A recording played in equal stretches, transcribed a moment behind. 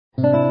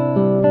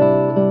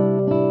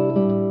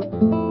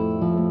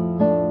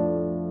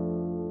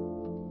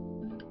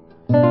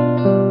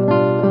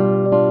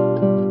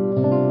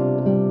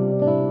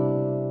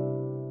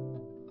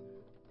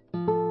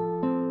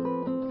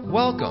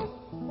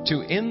to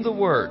In the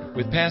Word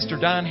with Pastor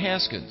Don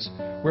Haskins,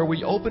 where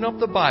we open up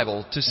the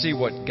Bible to see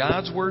what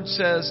God's Word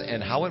says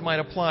and how it might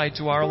apply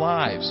to our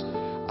lives.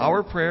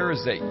 Our prayer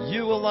is that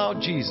you allow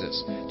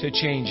Jesus to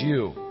change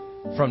you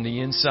from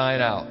the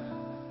inside out.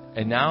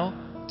 And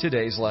now,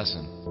 today's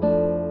lesson.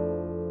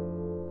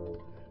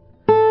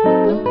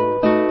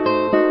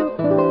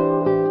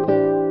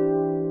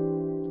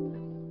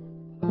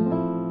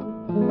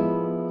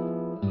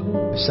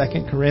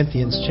 2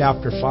 Corinthians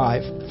chapter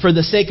 5. For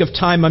the sake of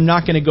time, I'm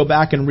not going to go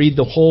back and read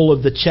the whole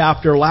of the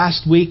chapter.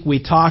 Last week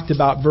we talked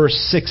about verse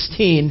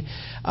 16.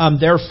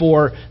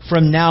 Therefore,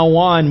 from now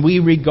on, we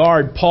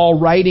regard, Paul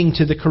writing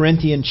to the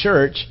Corinthian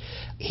church,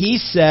 he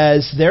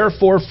says,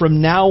 therefore,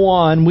 from now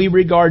on, we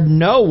regard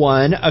no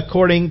one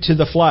according to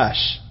the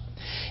flesh.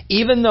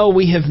 Even though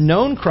we have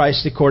known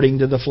Christ according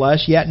to the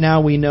flesh, yet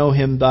now we know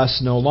Him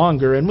thus no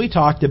longer. And we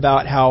talked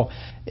about how,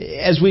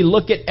 as we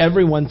look at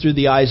everyone through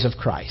the eyes of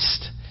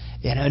Christ,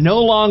 no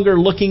longer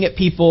looking at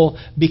people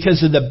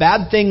because of the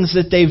bad things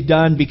that they've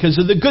done, because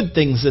of the good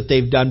things that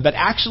they've done, but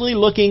actually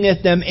looking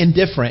at them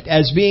indifferent,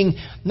 as being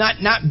not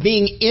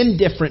being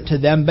indifferent to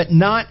them, but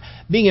not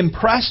being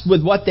impressed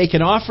with what they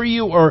can offer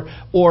you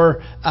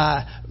or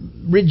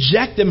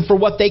reject them for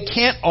what they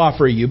can't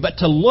offer you, but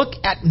to look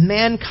at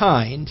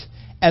mankind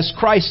as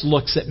Christ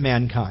looks at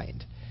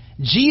mankind.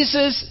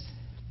 Jesus,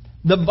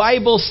 the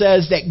Bible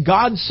says that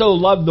God so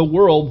loved the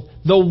world,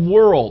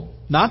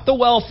 not the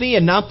wealthy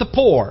and not the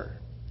poor,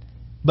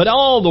 but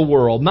all the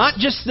world, not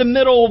just the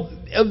middle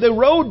of the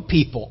road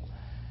people.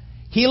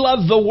 He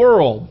loved the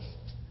world,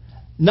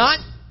 not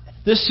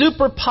the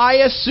super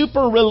pious,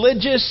 super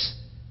religious,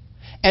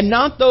 and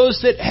not those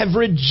that have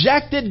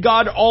rejected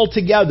God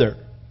altogether.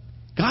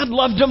 God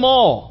loved them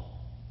all,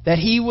 that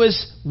He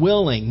was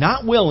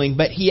not willing,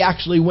 but He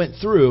actually went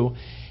through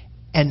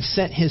and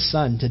sent His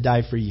Son to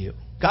die for you.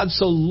 God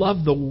so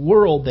loved the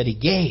world that He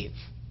gave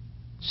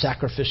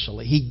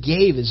sacrificially. He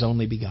gave His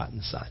only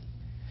begotten Son,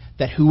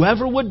 that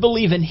whoever would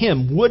believe in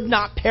Him would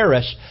not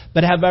perish,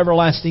 but have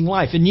everlasting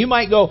life. And you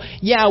might go,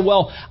 yeah,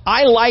 well,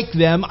 I like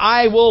them.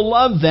 I will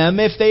love them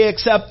if they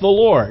accept the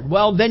Lord.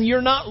 Well, then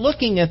you're not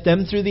looking at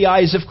them through the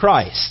eyes of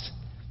Christ.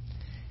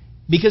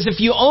 Because if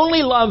you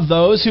only love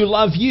those who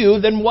love you,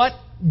 then what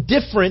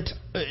difference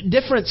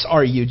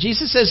are you?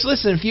 Jesus says,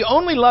 listen, if you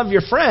only love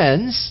your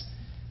friends,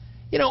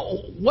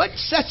 what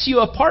sets you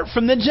apart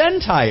from the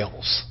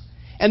Gentiles?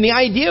 And the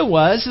idea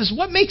is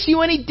what makes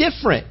you any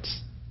different?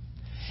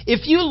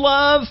 If you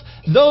love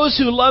those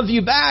who love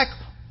you back,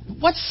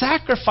 what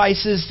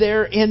sacrifice is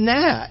there in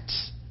that?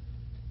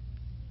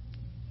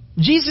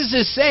 Jesus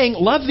is saying,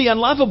 love the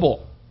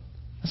unlovable.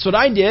 That's what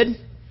I did.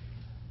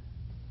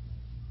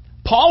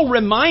 Paul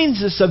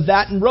reminds us of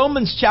that in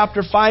Romans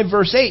chapter 5,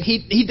 verse 8.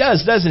 He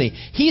does, doesn't he?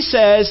 He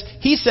says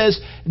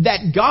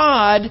that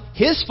God,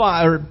 His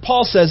Father,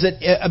 Paul says it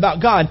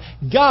about God,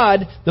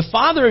 the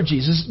Father of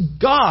Jesus,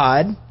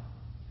 God,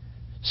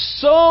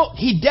 so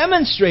He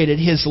demonstrated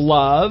His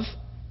love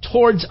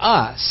towards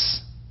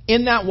us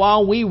in that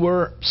while we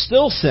were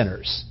still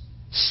sinners.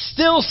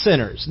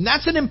 And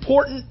that's an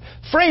important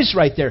phrase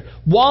right there.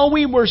 While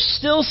we were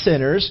still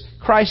sinners,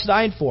 Christ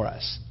died for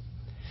us.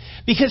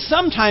 Because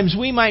sometimes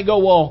we might go,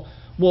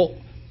 well,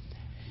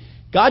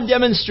 God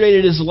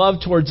demonstrated His love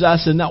towards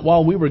us in that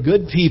while we were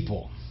good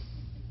people.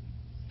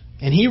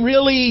 And He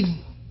really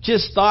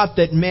just thought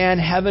that,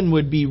 heaven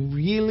would be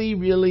really,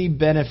 really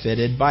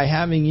benefited by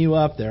having you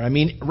up there. I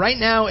mean, right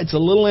now it's a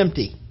little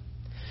empty.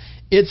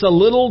 It's a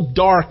little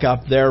dark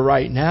up there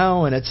right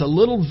now, and it's a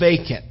little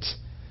vacant.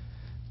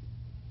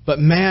 But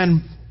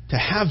to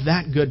have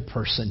that good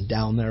person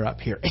down there up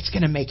here, it's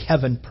going to make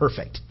heaven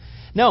perfect.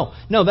 No,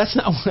 that's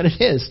not what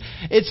it is.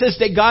 It says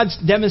that God's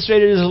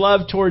demonstrated His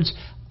love towards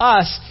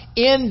us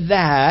in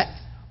that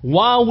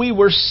while we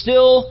were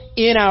still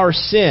in our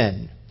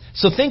sin.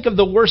 So think of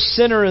the worst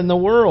sinner in the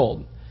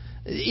world.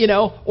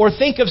 Or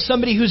think of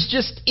somebody who's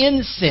just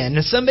in sin,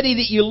 somebody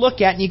that you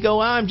look at and you go,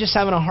 I'm just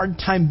having a hard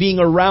time being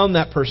around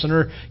that person,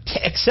 or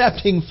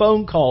accepting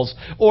phone calls,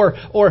 or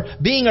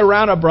being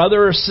around a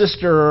brother or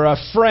sister or a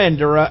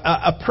friend or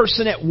a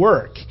person at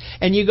work.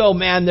 And you go,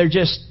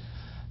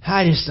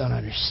 I just don't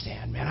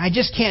understand, I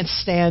just can't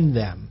stand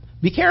them.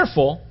 Be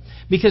careful,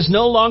 because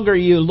no longer are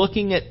you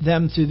looking at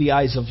them through the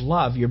eyes of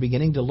love. You're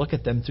beginning to look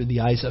at them through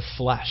the eyes of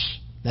flesh.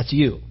 That's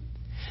you.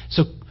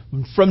 So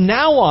from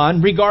now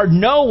on, regard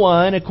no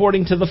one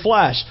according to the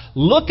flesh.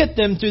 Look at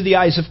them through the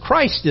eyes of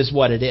Christ is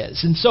what it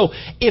is. And so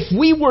if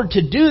we were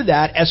to do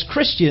that as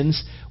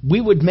Christians, we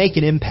would make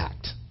an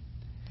impact.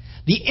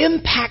 The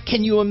impact,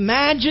 can you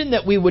imagine,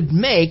 that we would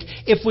make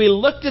if we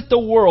looked at the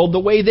world the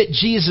way that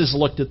Jesus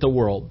looked at the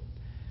world?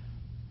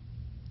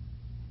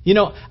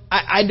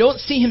 I don't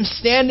see Him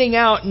standing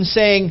out and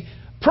saying,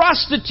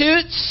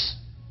 prostitutes,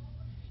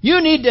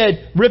 you need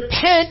to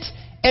repent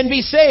and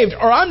be saved,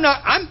 or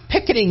I'm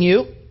picketing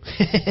you.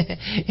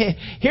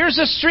 Here's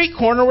a street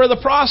corner where the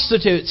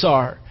prostitutes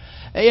are.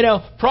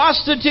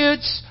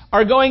 Prostitutes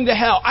are going to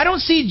hell. I don't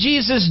see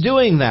Jesus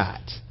doing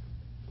that.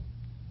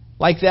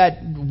 Like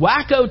that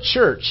wacko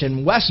church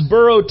in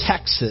Westboro,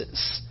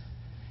 Texas.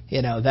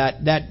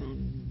 That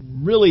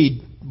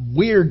really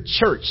weird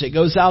church that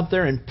goes out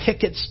there and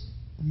pickets,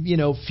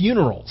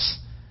 funerals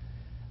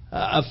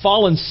of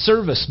fallen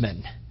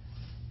servicemen,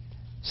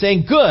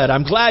 saying, "Good,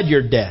 I'm glad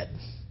you're dead.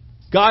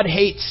 God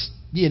hates,"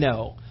 and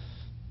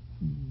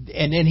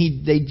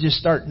then they just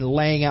start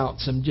laying out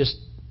some just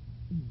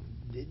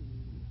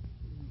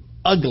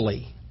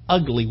ugly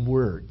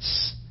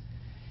words.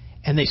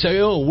 And they say,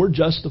 "Oh, we're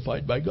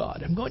justified by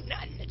God." I'm going,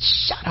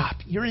 shut up.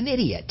 You're an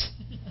idiot.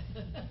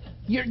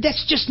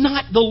 That's just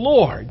not the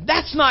Lord.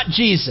 That's not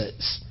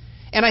Jesus.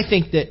 And I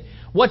think that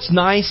what's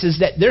nice is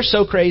that they're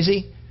so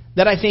crazy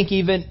that I think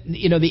even,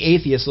 the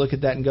atheists look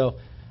at that and go,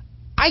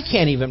 I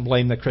can't even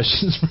blame the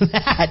Christians for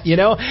that.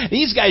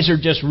 These guys are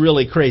just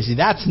really crazy.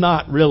 That's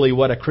not really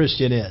what a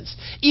Christian is.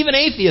 Even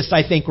atheists,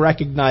 I think,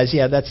 recognize,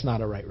 that's not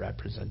a right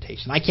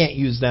representation. I can't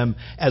use them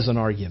as an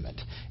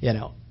argument.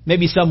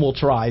 Maybe some will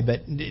try,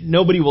 but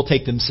nobody will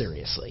take them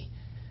seriously.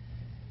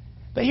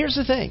 But here's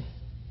the thing.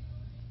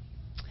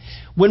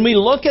 When we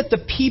look at the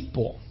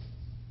people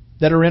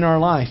that are in our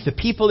life, the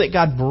people that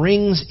God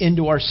brings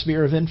into our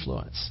sphere of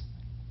influence,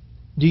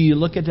 do you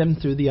look at them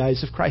through the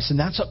eyes of Christ? And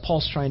that's what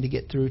Paul's trying to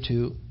get through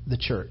to the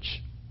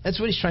church. That's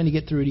what he's trying to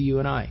get through to you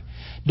and I.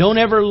 Don't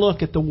ever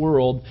look at the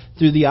world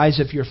through the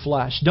eyes of your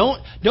flesh.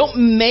 Don't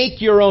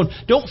make your own,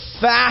 don't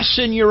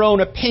fashion your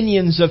own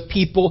opinions of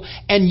people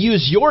and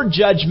use your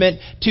judgment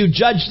to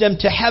judge them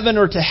to heaven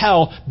or to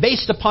hell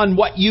based upon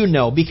what you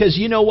know. Because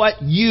you know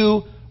what?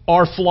 You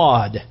are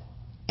flawed.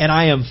 And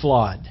I am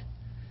flawed.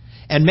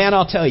 And man,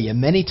 I'll tell you,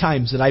 many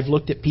times that I've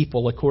looked at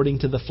people according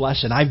to the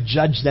flesh and I've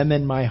judged them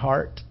in my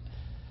heart,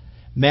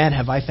 man,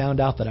 have I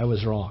found out that I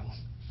was wrong.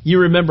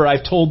 You remember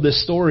I've told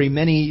this story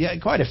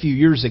quite a few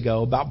years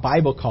ago about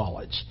Bible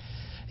college.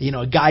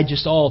 A guy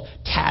just all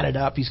tatted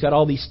up. He's got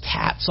all these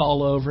tats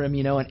all over him,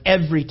 and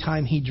every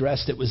time he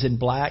dressed it was in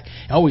black.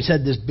 He always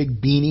had this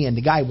big beanie, and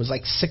the guy was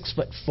like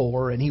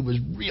 6'4", and he was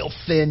real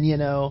thin,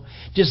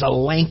 just a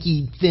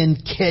lanky, thin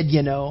kid,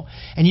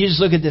 And you just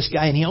look at this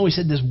guy, and he always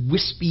had this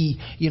wispy,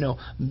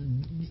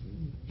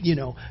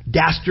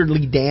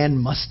 dastardly Dan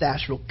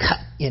mustache, real cut,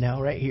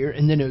 right here,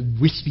 and then a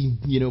wispy,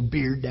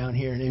 beard down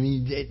here. And I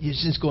mean,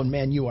 it's just going,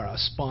 man, you are a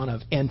spawn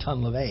of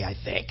Anton LaVey, I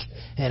think.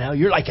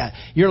 You're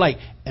like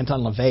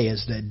Anton LaVey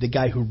is the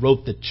guy who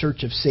wrote the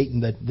Church of Satan,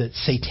 the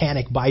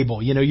Satanic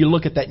Bible. You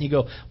look at that and you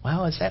go,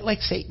 wow, is that like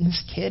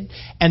Satan's kid?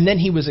 And then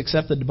he was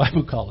accepted to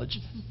Bible college,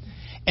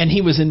 and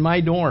he was in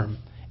my dorm,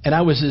 and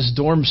I was his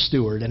dorm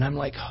steward, and I'm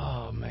like,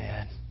 oh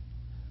man,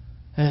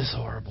 this is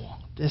horrible.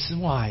 This is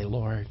why,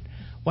 Lord.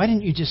 Why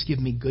didn't you just give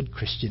me good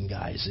Christian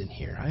guys in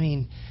here? I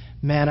mean,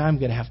 man, I'm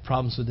going to have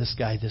problems with this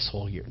guy this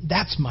whole year.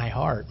 That's my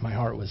heart. My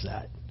heart was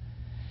that.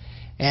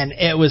 And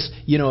it was,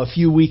 a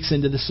few weeks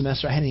into the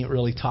semester, I hadn't even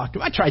really talked to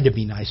him. I tried to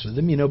be nice with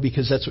him,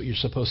 because that's what you're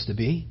supposed to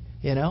be,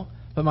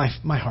 But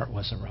my heart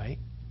wasn't right.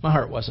 My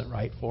heart wasn't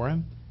right for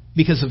him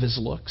because of his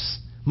looks.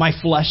 My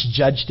flesh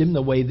judged him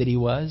the way that he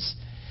was.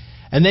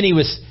 And then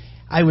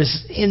I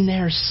was in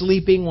there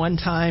sleeping one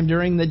time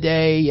during the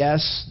day.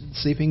 Yes,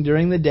 sleeping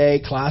during the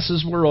day.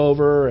 Classes were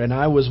over, and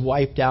I was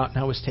wiped out, and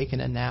I was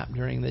taking a nap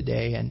during the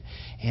day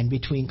and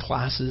between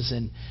classes.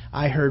 And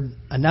I heard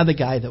another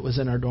guy that was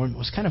in our dorm,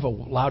 was kind of a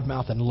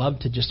loudmouth and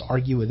loved to just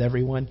argue with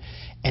everyone.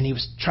 And he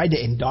tried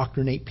to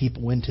indoctrinate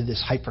people into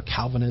this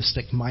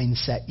hyper-Calvinistic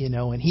mindset,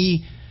 and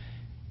he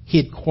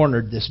had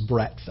cornered this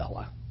Brett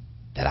fella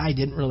that I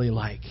didn't really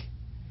like.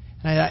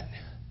 And I thought,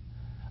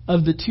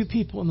 of the two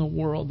people in the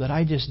world that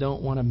I just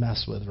don't want to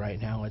mess with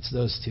right now, it's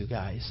those two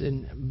guys.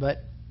 But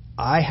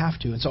I have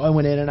to. And so I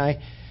went in and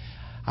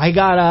I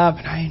got up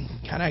and I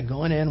kind of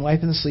going in,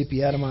 wiping the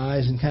sleepy out of my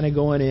eyes and kind of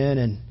going in.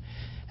 And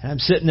I'm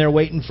sitting there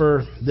waiting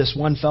for this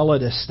one fella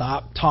to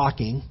stop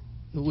talking,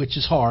 which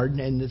is hard.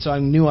 And so I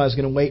knew I was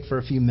going to wait for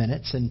a few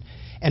minutes.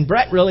 And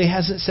Brett really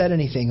hasn't said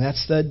anything.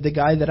 That's the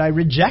guy that I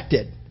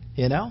rejected,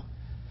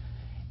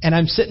 And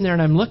I'm sitting there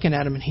and I'm looking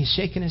at him and he's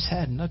shaking his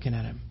head and looking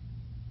at him.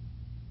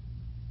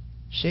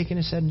 Shaking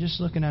his head and just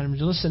looking at him,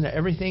 just listening to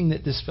everything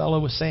that this fellow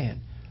was saying.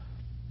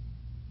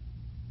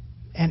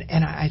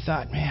 And I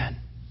thought, man,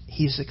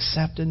 he's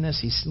accepting this.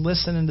 He's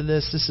listening to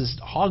this. This is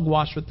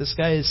hogwash what this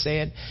guy is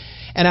saying.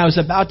 And I was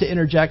about to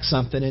interject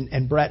something,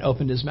 and Brett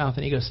opened his mouth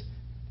and he goes,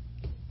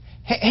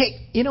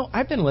 hey,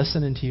 I've been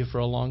listening to you for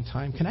a long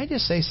time. Can I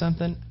just say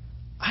something?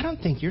 I don't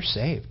think you're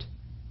saved.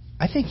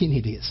 I think you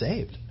need to get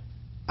saved.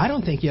 I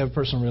don't think you have a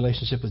personal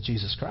relationship with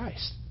Jesus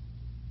Christ.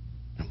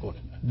 I'm going,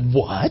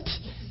 what?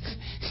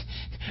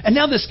 And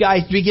now this guy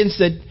begins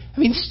to,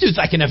 this dude's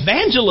like an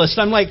evangelist.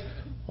 I'm like,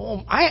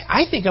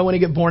 I think I want to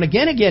get born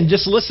again.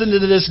 Just listen to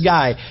this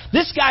guy.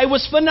 This guy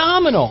was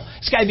phenomenal.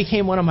 This guy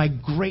became one of my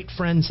great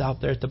friends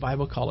out there at the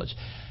Bible college.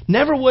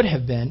 Never would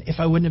have been if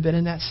I wouldn't have been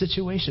in that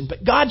situation.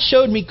 But God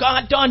showed me,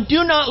 Don,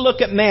 do not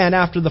look at man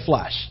after the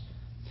flesh,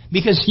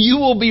 because you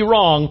will be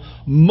wrong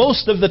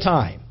most of the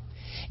time.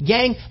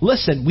 Gang,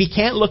 listen, we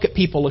can't look at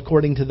people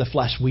according to the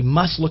flesh. We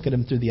must look at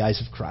them through the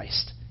eyes of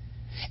Christ.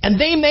 And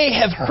they may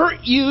have hurt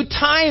you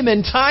time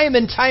and time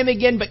and time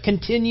again, but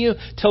continue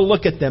to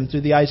look at them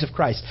through the eyes of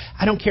Christ.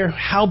 I don't care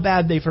how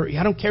bad they've hurt you.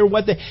 I don't care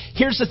what they...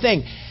 Here's the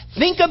thing.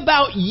 Think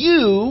about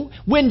you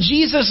when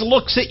Jesus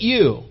looks at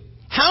you.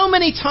 How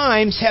many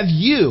times have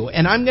you,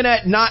 and I'm going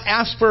to not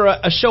ask for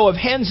a show of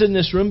hands in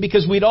this room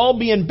because we'd all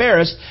be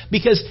embarrassed,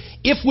 because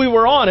if we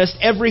were honest,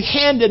 every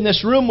hand in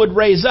this room would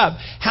raise up.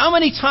 How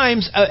many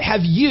times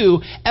have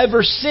you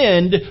ever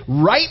sinned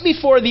right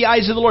before the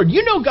eyes of the Lord?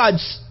 You know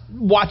God's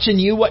watching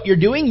you, what you're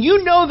doing.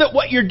 You know that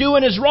what you're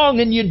doing is wrong,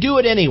 and you do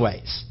it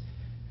anyways.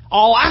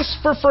 I'll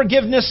ask for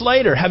forgiveness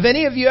later. Have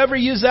any of you ever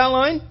used that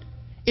line?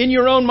 In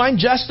your own mind,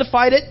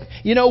 justified it,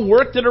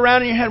 worked it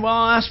around in your head. Well,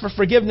 I'll ask for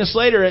forgiveness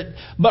later.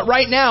 But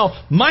right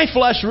now, my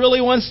flesh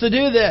really wants to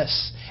do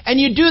this. And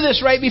you do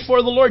this right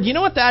before the Lord. You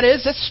know what that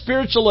is? That's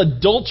spiritual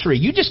adultery.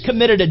 You just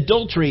committed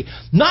adultery,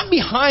 not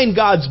behind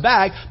God's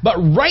back, but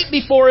right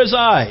before His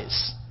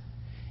eyes.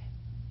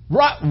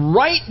 What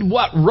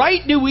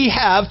right do we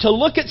have to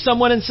look at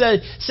someone and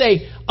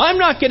say, I'm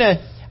not going to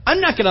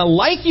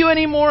like you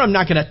anymore. I'm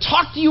not going to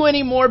talk to you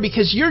anymore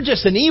because you're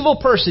just an evil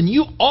person.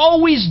 You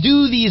always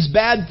do these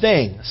bad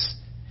things.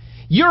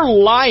 Your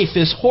life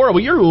is horrible.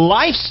 Your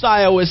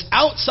lifestyle is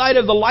outside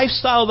of the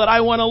lifestyle that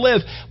I want to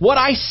live. What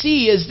I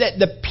see is that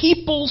the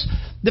people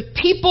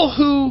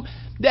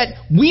that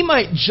we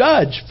might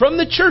judge from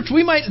the church,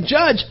 we might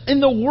judge in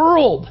the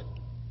world.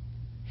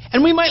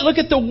 And we might look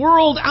at the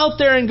world out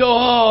there and go,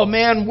 oh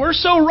man, we're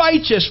so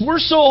righteous, we're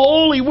so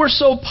holy, we're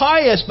so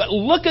pious. But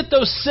look at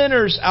those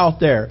sinners out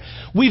there.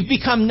 We've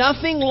become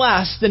nothing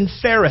less than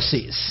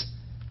Pharisees.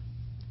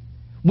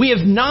 We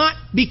have not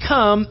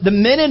become the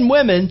men and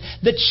women,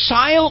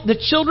 the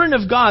children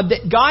of God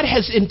that God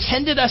has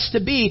intended us to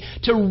be,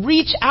 to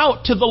reach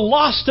out to the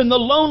lost and the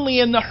lonely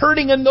and the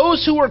hurting and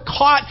those who are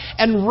caught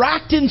and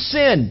racked in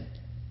sin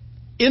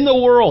in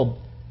the world.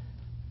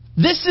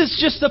 This is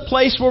just a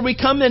place where we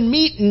come and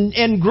meet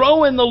and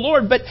grow in the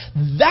Lord, but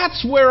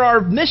that's where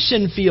our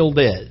mission field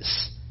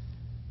is.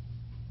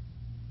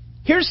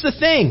 Here's the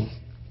thing.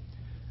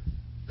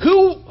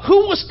 Who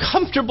was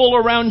comfortable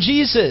around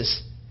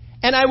Jesus?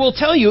 And I will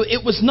tell you,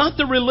 it was not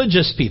the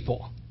religious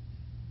people.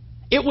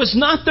 It was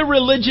not the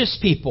religious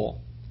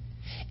people.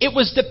 It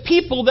was the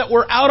people that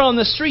were out on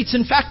the streets.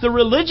 In fact, the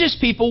religious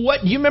people,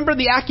 do you remember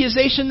the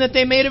accusation that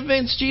they made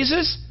against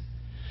Jesus?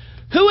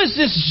 Who is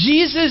this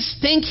Jesus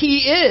think he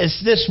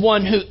is, this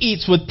one who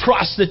eats with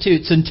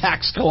prostitutes and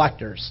tax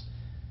collectors?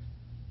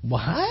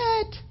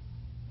 What?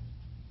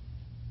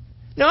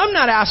 Now, I'm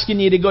not asking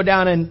you to go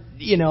down and,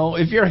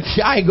 if you're a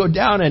guy, go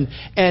down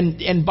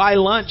and buy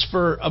lunch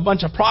for a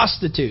bunch of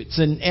prostitutes.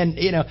 And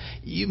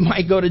you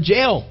might go to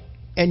jail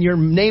and your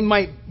name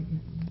might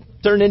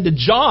turn into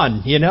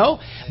John,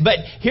 But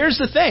here's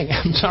the thing.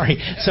 I'm sorry,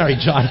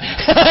 John.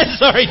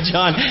 Sorry,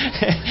 John.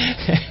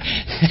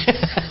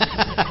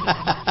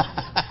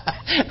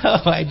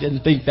 Oh, I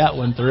didn't think that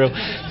one through.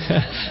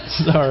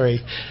 Sorry.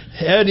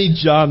 Any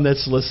John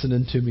that's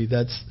listening to me,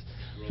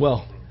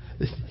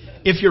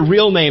 if your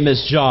real name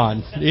is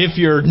John, if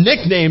your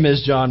nickname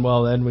is John,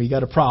 well, then we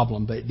got a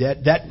problem. But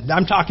that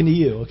I'm talking to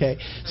you, okay?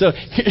 So,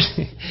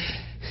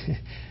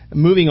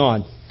 moving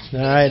on. All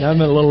right,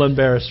 I'm a little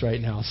embarrassed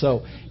right now.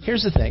 So,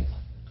 here's the thing.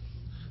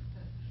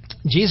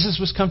 Jesus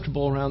was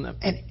comfortable around them.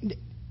 And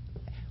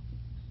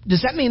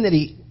does that mean that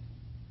he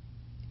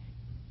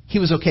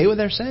was okay with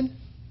their sin?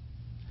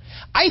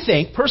 I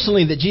think,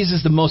 personally, that Jesus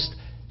is the most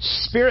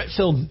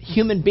Spirit-filled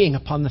human being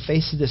upon the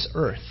face of this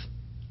earth,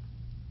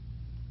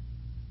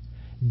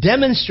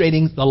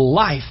 demonstrating the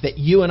life that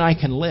you and I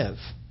can live.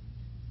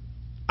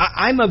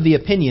 I'm of the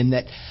opinion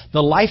that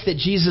the life that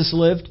Jesus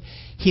lived,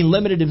 He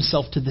limited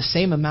Himself to the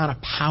same amount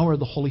of power of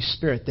the Holy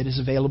Spirit that is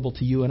available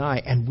to you and I,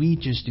 and we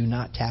just do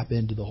not tap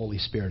into the Holy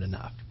Spirit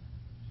enough.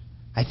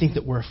 I think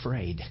that we're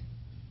afraid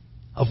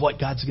of what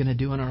God's going to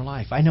do in our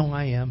life. I know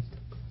I am.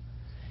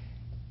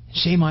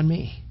 Shame on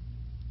me.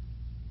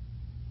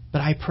 But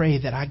I pray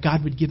that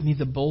God would give me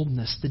the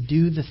boldness to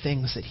do the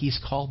things that He's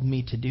called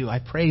me to do. I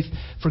pray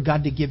for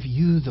God to give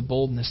you the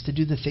boldness to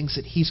do the things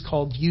that He's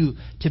called you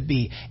to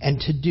be and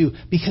to do.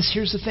 Because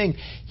here's the thing.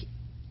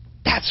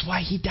 That's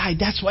why He died.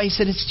 That's why He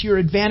said it's to your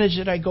advantage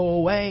that I go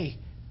away.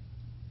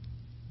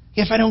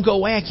 If I don't go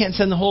away, I can't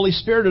send the Holy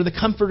Spirit or the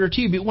Comforter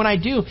to you. But when I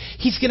do,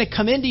 He's going to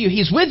come into you.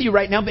 He's with you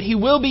right now, but He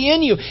will be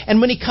in you. And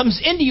when He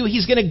comes into you,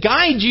 He's going to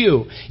guide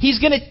you. He's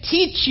going to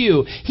teach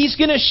you. He's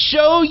going to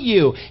show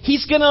you.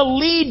 He's going to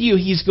lead you.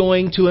 He's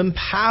going to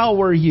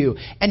empower you.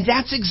 And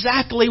that's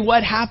exactly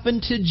what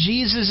happened to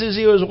Jesus as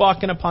He was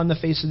walking upon the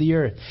face of the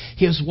earth.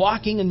 He was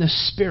walking in the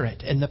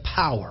Spirit and the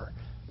power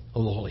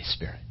of the Holy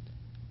Spirit.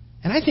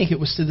 And I think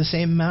it was to the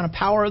same amount of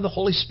power of the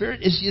Holy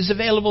Spirit is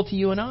available to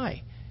you and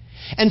I.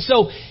 And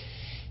so,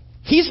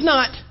 He's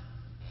not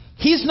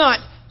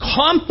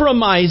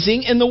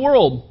compromising in the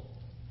world.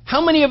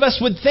 How many of us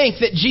would think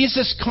that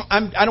Jesus...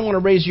 I don't want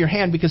to raise your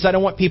hand because I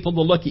don't want people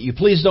to look at you.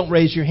 Please don't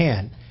raise your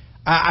hand.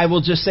 I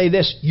will just say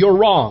this. You're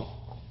wrong.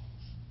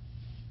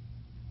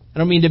 I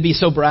don't mean to be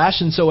so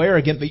brash and so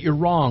arrogant, but you're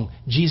wrong.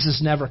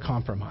 Jesus never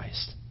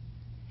compromised.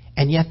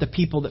 And yet the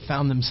people that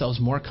found themselves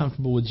more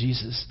comfortable with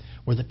Jesus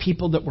were the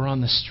people that were on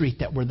the street,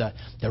 that were the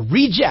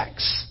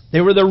rejects.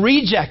 They were the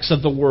rejects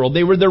of the world.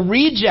 They were the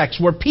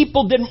rejects where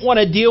people didn't want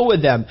to deal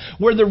with them.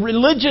 Where the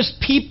religious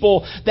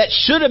people that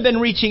should have been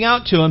reaching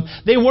out to them,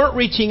 they weren't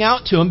reaching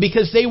out to them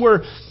because they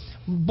were,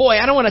 boy,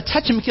 I don't want to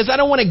touch them because I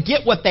don't want to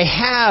get what they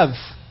have.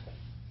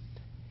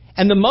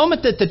 And the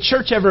moment that the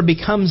church ever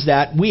becomes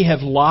that, we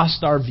have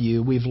lost our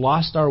view. We've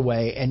lost our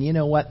way. And you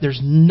know what?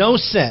 There's no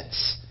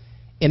sense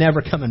in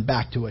ever coming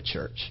back to a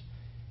church.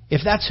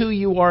 If that's who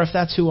you are, if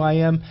that's who I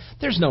am,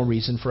 there's no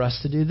reason for us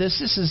to do this.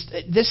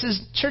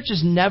 Church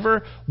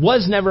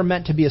was never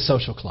meant to be a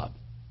social club.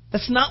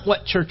 That's not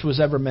what church was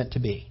ever meant to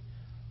be.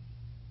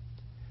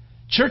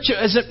 Church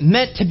isn't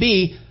meant to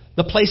be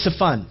the place of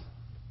fun,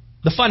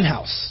 the fun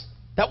house.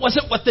 That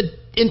wasn't what the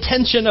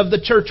intention of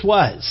the church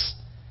was.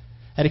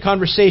 I had a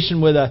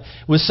conversation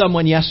with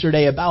someone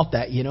yesterday about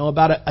that,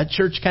 about a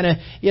church kind of,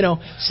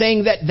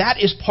 saying that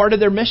is part of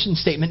their mission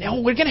statement.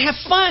 Oh, we're going to have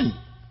fun.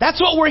 That's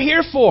what we're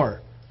here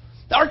for.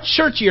 Our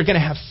church, you're going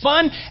to have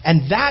fun,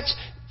 and that's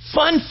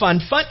fun.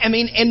 I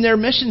mean, in their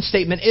mission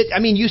statement,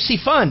 you see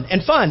fun,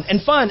 and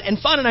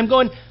I'm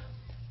going,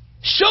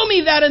 show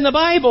me that in the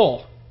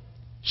Bible.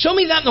 Show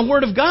me that in the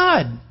Word of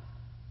God.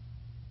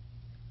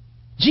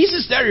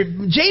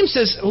 James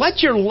says,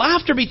 let your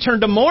laughter be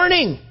turned to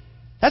mourning.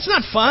 That's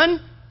not fun.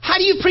 How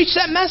do you preach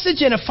that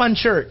message in a fun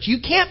church? You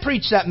can't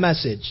preach that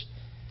message.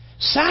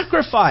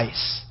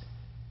 Sacrifice.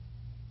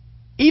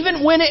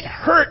 Even when it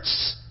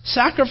hurts,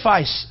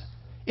 sacrifice.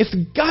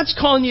 If God's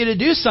calling you to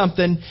do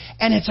something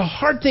and it's a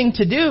hard thing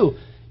to do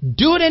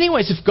it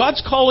anyways. If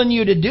God's calling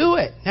you to do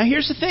it. Now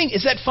here's the thing.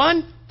 Is that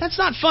fun? That's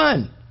not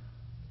fun.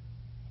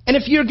 And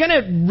if you're going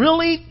to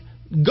really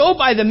go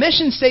by the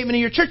mission statement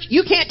of your church,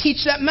 you can't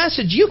teach that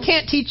message. You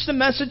can't teach the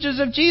messages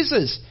of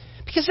Jesus.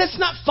 Because that's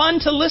not fun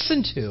to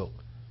listen to.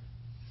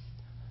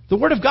 The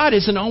Word of God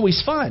isn't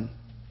always fun,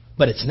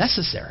 but it's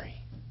necessary.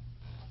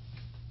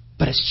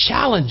 But it's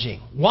challenging.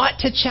 What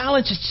to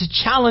challenge? It's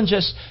to challenge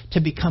us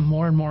to become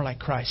more and more like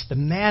Christ, the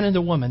man and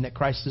the woman that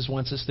Christ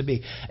wants us to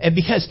be. And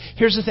because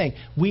here's the thing,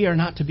 we are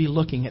not to be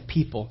looking at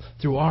people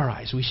through our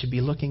eyes. We should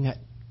be looking at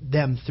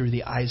them through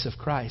the eyes of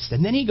Christ.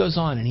 And then he goes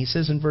on and he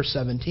says in verse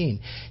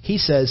 17, he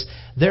says,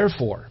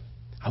 therefore,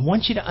 I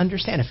want you to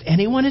understand, if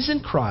anyone is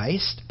in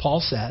Christ, Paul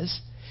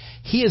says,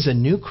 he is a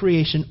new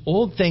creation.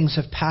 Old things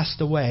have passed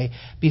away.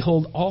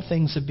 Behold, all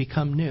things have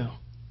become new.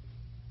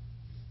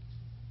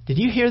 Did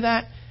you hear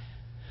that?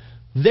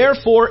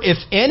 Therefore, if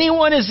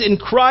anyone is in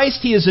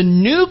Christ, he is a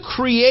new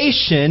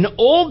creation.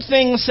 Old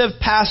things have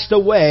passed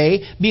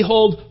away.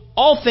 Behold,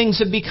 all things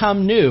have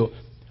become new.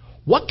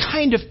 What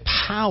kind of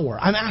power,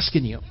 I'm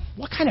asking you,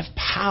 what kind of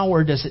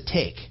power does it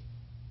take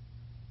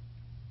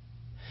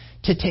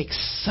to take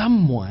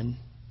someone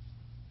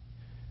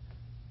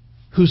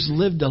who's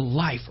lived a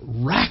life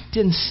racked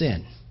in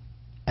sin,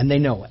 and they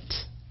know it?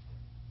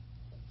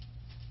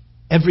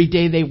 Every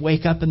day they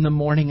wake up in the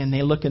morning and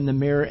they look in the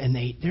mirror and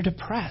they're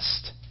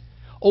depressed.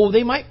 Oh,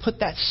 they might put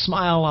that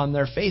smile on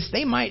their face.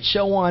 They might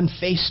show on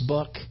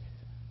Facebook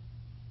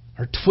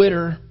or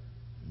Twitter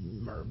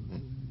or,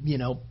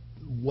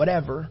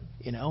 whatever,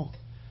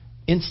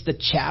 Insta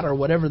chat or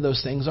whatever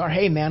those things are.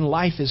 Hey, man,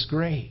 life is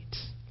great.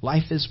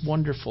 Life is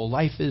wonderful.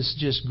 Life is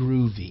just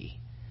groovy.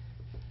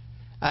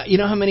 You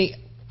know how many...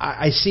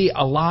 I see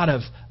a lot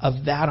of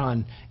that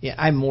on...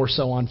 I'm more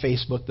so on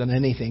Facebook than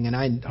anything, and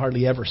I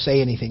hardly ever say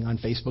anything on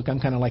Facebook.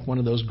 I'm kind of like one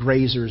of those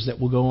grazers that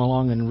will go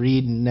along and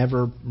read and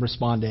never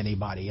respond to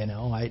anybody,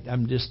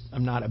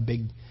 I'm not a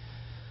big...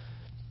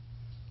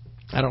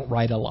 I don't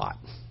write a lot.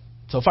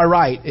 So if I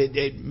write,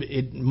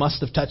 it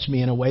must have touched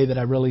me in a way that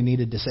I really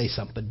needed to say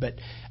something. But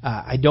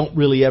I don't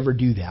really ever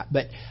do that.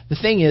 But the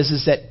thing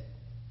is that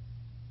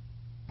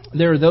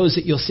there are those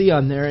that you'll see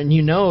on there, and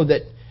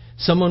that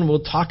someone will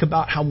talk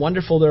about how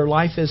wonderful their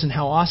life is and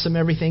how awesome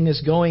everything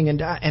is going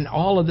and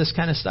all of this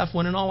kind of stuff,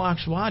 when in all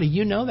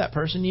actuality, that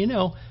person,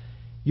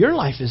 your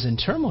life is in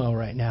turmoil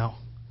right now.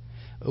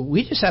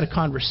 We just had a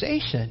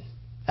conversation.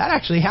 That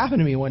actually happened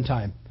to me one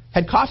time.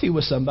 Had coffee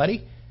with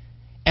somebody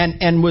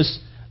and was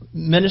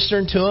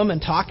ministering to them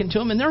and talking to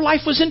them, and their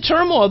life was in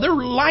turmoil. Their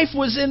life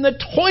was in the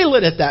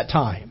toilet at that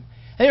time.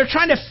 They were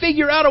trying to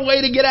figure out a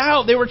way to get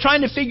out. They were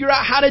trying to figure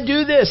out how to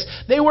do this.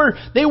 They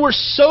were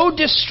so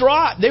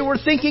distraught. They were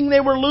thinking they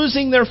were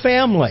losing their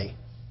family.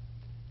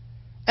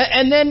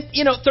 And then,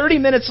 30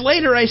 minutes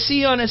later, I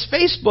see on his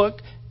Facebook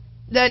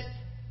that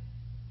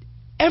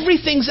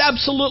everything's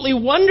absolutely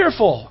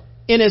wonderful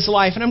in his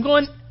life. And I'm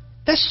going,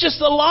 that's just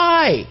a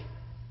lie.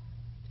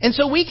 And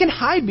so we can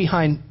hide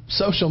behind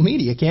social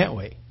media, can't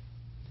we?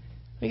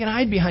 We can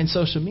hide behind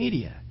social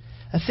media.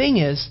 The thing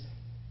is,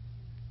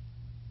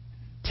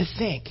 to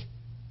think,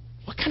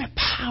 what kind of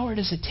power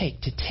does it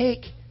take to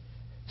take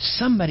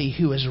somebody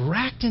who is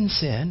racked in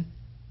sin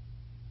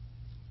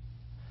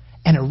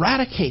and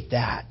eradicate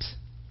that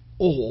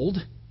old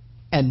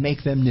and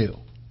make them new?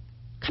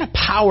 What kind of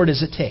power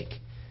does it take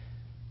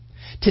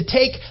to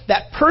take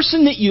that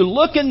person that you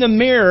look in the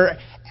mirror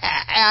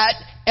at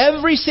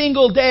every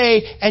single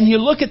day, and you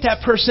look at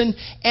that person,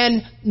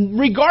 and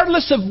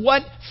regardless of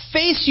what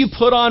face you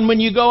put on when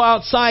you go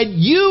outside,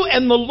 you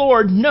and the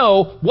Lord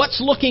know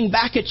what's looking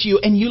back at you,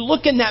 and you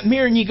look in that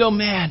mirror and you go,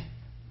 man,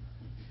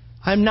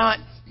 I'm not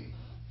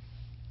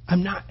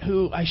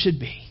who I should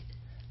be.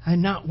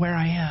 I'm not where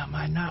I am.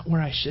 I'm not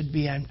where I should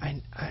be. I'm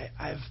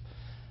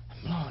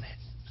blowing it.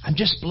 I'm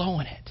just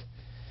blowing it.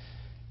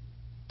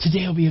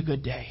 Today will be a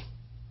good day.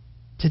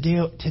 Today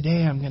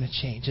I'm going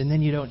to change. And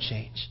then you don't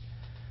change.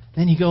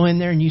 Then you go in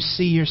there and you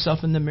see yourself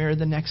in the mirror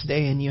the next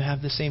day and you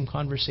have the same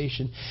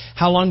conversation.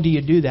 How long do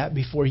you do that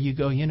before you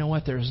go, you know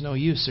what, there is no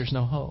use, there's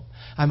no hope.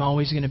 I'm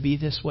always going to be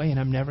this way and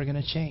I'm never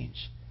going to change.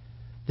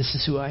 This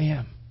is who I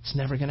am. It's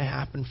never going to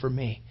happen for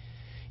me.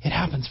 It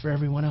happens for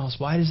everyone else.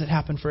 Why does it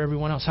happen for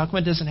everyone else? How come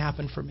it doesn't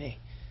happen for me?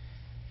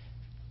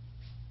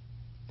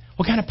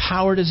 What kind of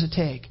power does it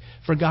take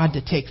for God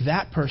to take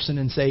that person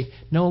and say,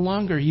 no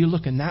longer you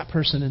look in that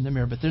person in the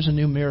mirror, but there's a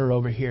new mirror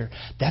over here.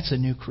 That's a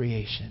new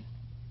creation.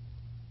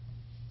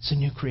 It's a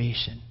new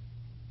creation.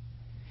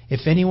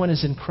 If anyone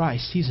is in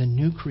Christ, he's a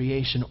new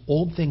creation.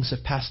 Old things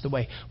have passed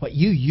away. What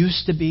you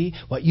used to be,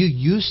 what you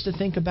used to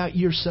think about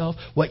yourself,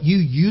 what you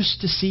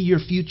used to see your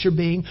future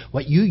being,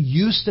 what you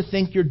used to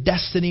think your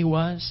destiny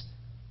was,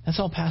 that's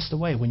all passed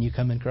away when you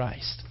come in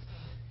Christ.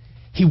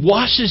 He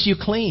washes you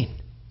clean.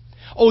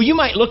 Oh, you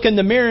might look in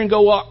the mirror and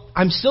go, well,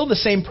 I'm still the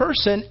same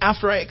person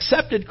after I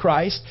accepted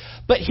Christ.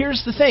 But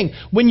here's the thing.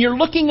 When you're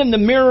looking in the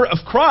mirror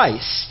of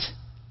Christ,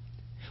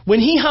 when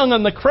He hung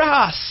on the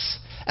cross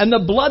and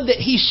the blood that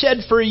He shed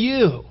for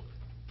you,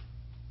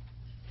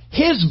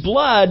 His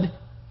blood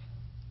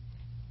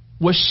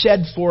was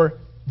shed for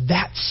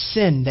that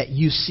sin that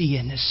you see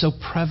and is so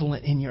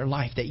prevalent in your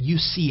life, that you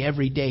see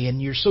every day and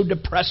you're so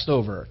depressed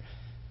over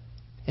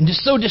and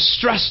just so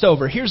distressed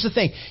over. Here's the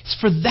thing. It's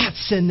for that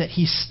sin that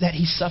he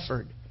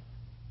suffered.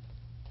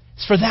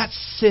 It's for that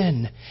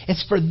sin.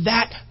 It's for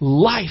that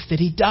life that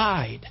He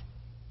died.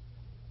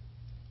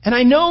 And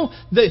I know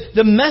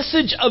the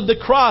message of the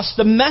cross,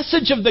 the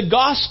message of the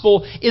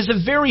gospel is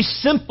a very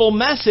simple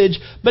message,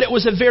 but it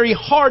was a very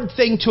hard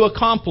thing to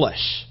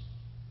accomplish.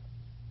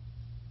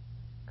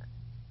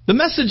 The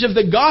message of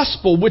the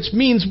gospel, which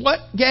means what,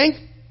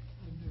 gang?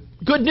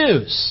 Good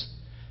news.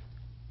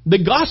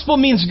 The gospel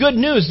means good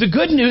news. The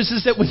good news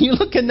is that when you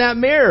look in that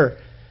mirror,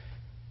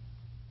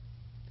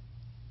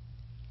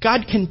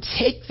 God can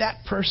take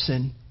that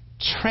person,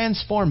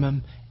 transform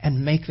them,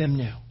 and make them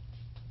new.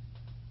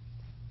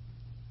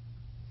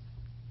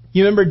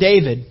 You remember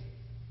David?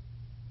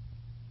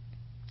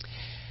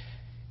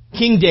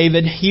 King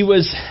David, he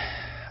was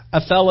a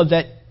fellow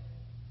that,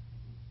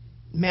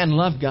 man,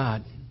 loved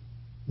God.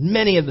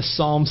 Many of the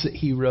Psalms that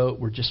he wrote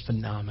were just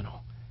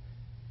phenomenal.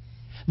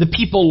 The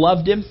people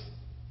loved him.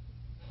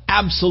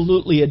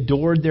 Absolutely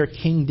adored their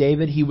King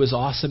David. He was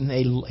awesome.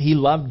 He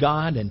loved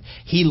God and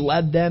he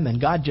led them,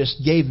 and God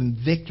just gave him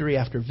victory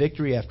after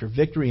victory after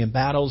victory in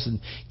battles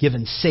and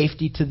given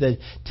safety to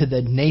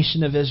the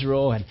nation of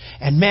Israel.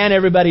 And man,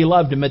 everybody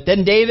loved him. But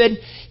then David,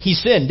 he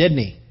sinned, didn't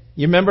he?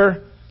 You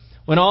remember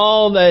when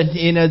all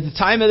the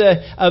time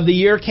of the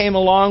year came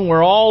along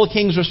where all the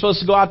kings were supposed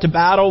to go out to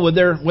battle with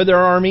their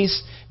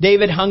armies?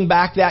 David hung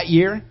back that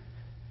year.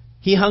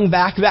 He hung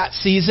back that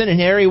season, and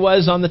there he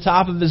was on the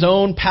top of his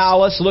own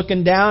palace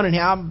looking down, and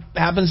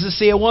happens to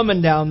see a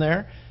woman down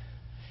there.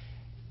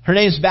 Her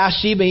name's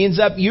Bathsheba. He ends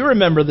up, you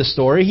remember the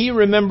story.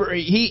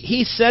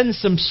 He sends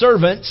some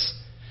servants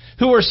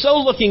who are so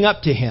looking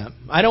up to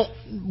him. I don't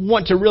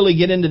want to really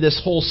get into this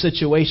whole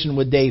situation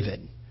with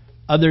David,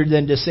 other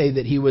than to say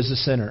that he was a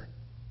sinner,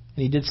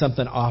 and he did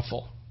something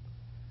awful.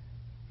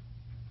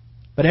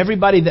 But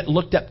everybody that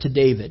looked up to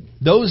David,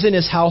 those in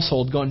his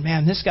household going,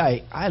 man, this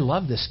guy, I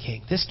love this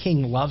king. This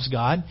king loves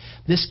God.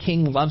 This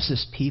king loves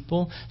his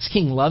people. This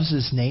king loves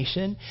his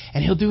nation.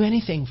 And he'll do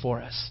anything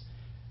for us.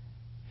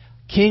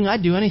 King,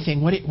 I'd do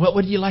anything. What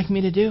would you like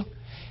me to do?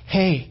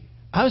 Hey,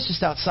 I was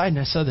just outside and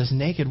I saw this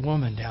naked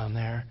woman down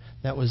there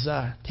that was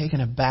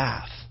taking a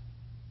bath.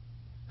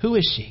 Who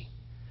is she?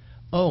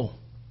 Oh,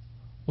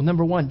 well,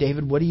 number one,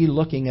 David, what are you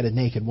looking at a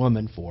naked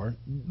woman for?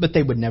 But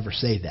they would never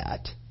say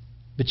that.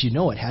 But you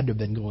know it had to have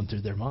been going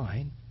through their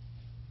mind.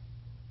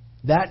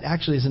 That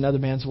actually is another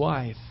man's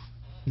wife.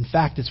 In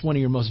fact, it's one of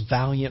your most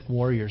valiant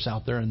warriors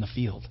out there in the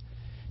field.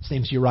 His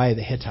name's Uriah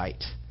the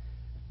Hittite.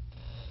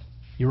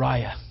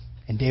 Uriah.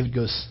 And David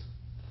goes,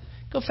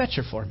 go fetch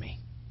her for me.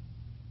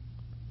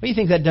 What do you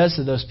think that does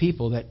to those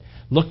people that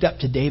looked up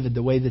to David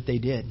the way that they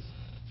did?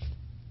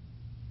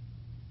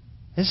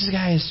 This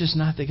guy is just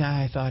not the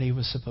guy I thought he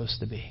was supposed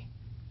to be.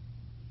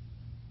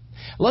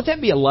 Let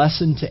that be a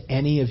lesson to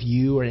any of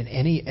you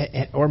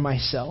or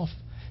myself,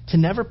 to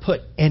never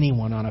put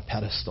anyone on a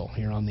pedestal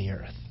here on the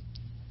earth.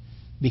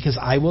 Because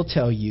I will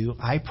tell you,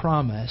 I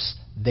promise,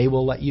 they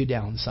will let you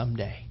down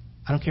someday.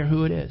 I don't care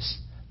who it is.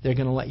 They're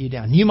going to let you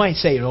down. You might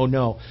say, oh,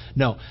 no,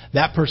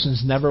 that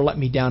person's never let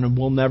me down and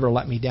will never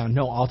let me down.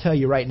 No, I'll tell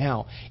you right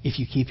now, if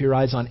you keep your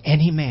eyes on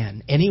any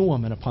man, any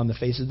woman upon the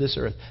face of this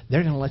earth,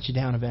 they're going to let you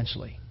down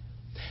eventually.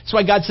 That's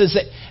why God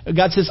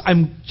says,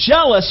 I'm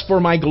jealous for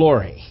my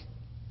glory.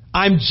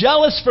 I'm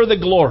jealous for the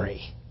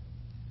glory.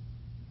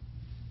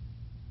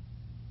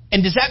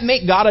 And does that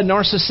make God a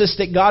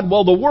narcissistic God?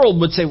 Well, the world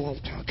would say, well,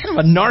 what kind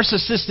of a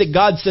narcissistic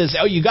God says,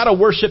 oh, you got to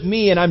worship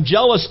me and I'm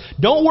jealous.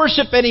 Don't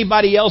worship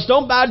anybody else.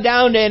 Don't bow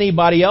down to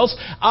anybody else.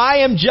 I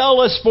am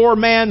jealous for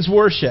man's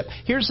worship.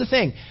 Here's the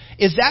thing.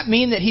 Does that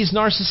mean that he's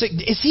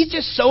narcissistic? Is he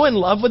just so in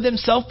love with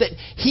himself that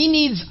he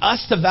needs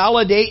us to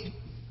validate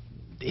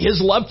his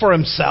love for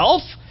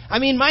himself? I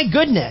mean, my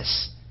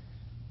goodness.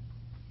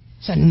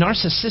 It's a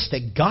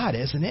narcissistic God,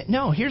 isn't it?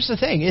 No, here's the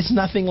thing. It's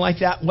nothing like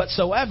that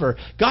whatsoever.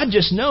 God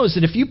just knows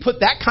that if you put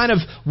that kind of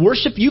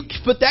worship, you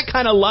put that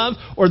kind of love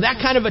or that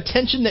kind of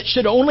attention that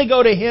should only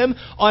go to Him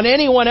on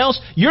anyone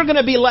else, you're going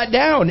to be let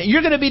down.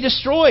 You're going to be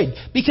destroyed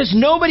because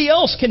nobody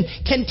else can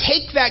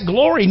take that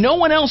glory. No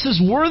one else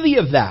is worthy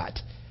of that.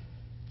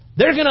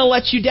 They're going to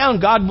let you down.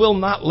 God will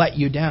not let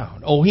you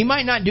down. Oh, He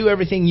might not do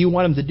everything you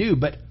want Him to do,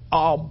 but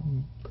I'll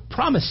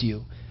promise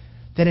you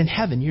that in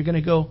heaven you're going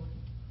to go,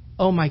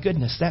 oh my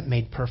goodness, that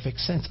made perfect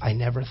sense. I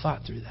never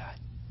thought through that.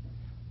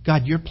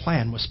 God, your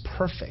plan was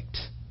perfect.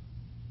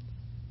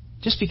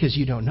 Just because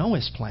you don't know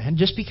His plan,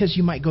 just because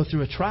you might go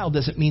through a trial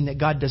doesn't mean that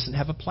God doesn't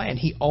have a plan.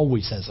 He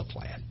always has a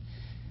plan.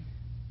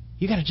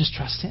 You got to just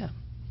trust Him.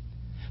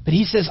 But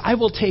He says, I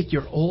will take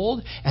your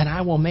old and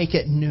I will make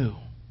it new.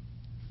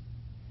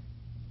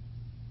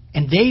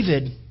 And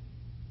David,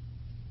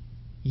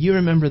 you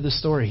remember the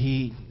story.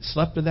 He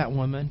slept with that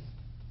woman.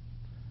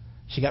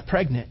 She got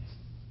pregnant.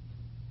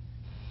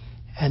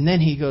 And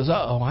then he goes,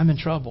 uh-oh, I'm in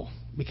trouble.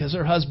 Because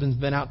her husband's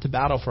been out to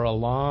battle for a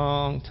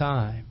long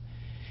time.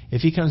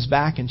 If he comes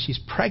back and she's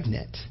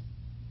pregnant,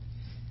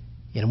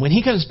 and when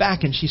he comes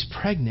back and she's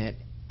pregnant,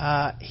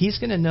 he's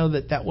going to know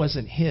that that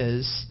wasn't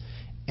his,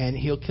 and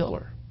he'll kill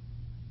her.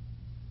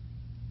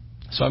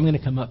 So I'm going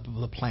to come up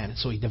with a plan. And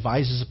so he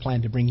devises a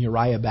plan to bring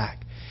Uriah back.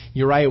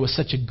 Uriah was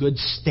such a good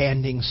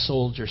standing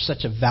soldier,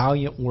 such a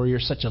valiant warrior,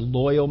 such a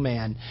loyal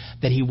man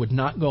that he would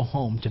not go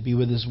home to be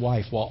with his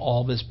wife while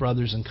all of his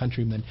brothers and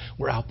countrymen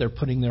were out there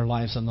putting their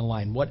lives on the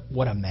line.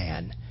 What a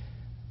man.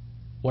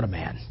 What a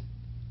man.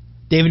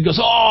 David goes,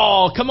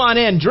 oh, come on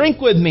in, drink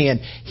with me.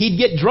 And he'd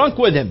get drunk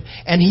with him.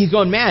 And he's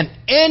going, man,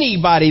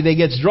 anybody that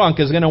gets drunk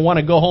is going to want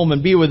to go home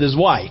and be with his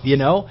wife, you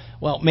know?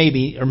 Well,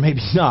 maybe or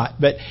maybe not.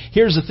 But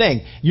here's the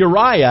thing.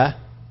 Uriah,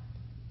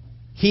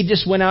 he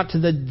just went out to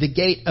the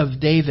gate of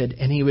David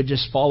and he would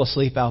just fall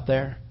asleep out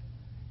there.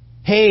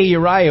 Hey,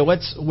 Uriah,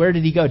 where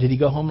did he go? Did he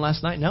go home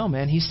last night? No,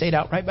 man. He stayed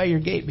out right by your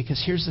gate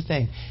because here's the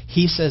thing.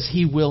 He says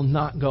he will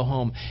not go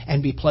home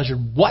and be pleasured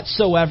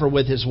whatsoever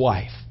with his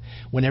wife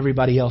when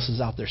everybody else is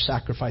out there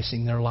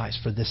sacrificing their lives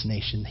for this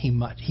nation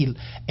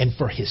and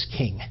for his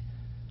king.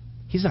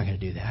 He's not going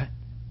to do that.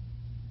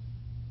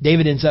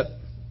 David ends up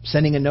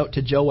sending a note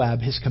to Joab,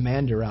 his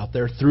commander out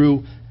there,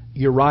 through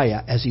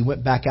Uriah as he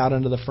went back out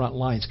onto the front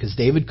lines because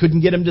David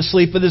couldn't get him to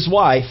sleep with his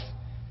wife,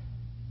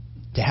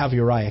 to have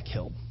Uriah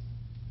killed.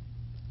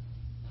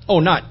 Oh,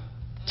 not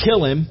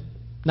kill him,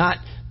 not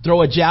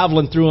throw a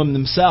javelin through him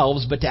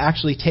themselves, but to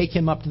actually take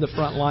him up to the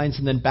front lines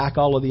and then back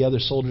all of the other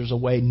soldiers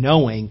away,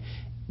 knowing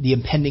the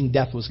impending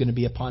death was going to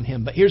be upon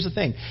him. But here's the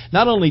thing.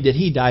 Not only did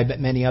he die, but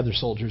many other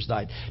soldiers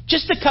died.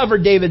 Just to cover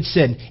David's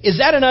sin. Is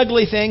that an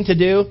ugly thing to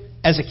do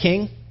as a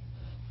king?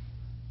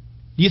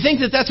 Do you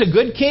think that that's a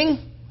good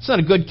king? It's not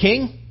a good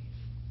king.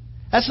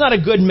 That's not a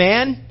good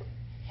man.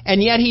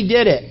 And yet he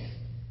did it.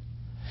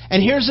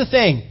 And here's the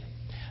thing.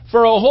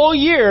 For a whole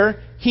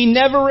year, he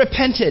never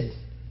repented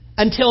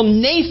until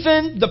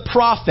Nathan the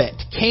prophet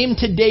came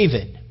to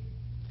David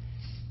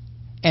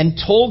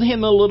and told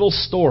him a little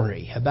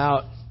story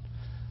about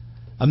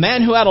a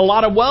man who had a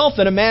lot of wealth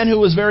and a man who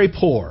was very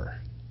poor.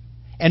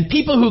 And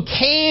people who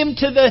came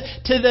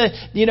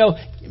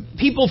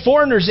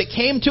foreigners that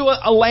came to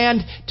a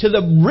land, to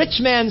the rich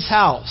man's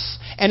house.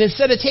 And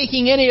instead of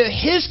taking any of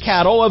his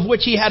cattle, of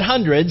which he had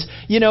hundreds,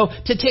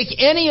 to take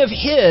any of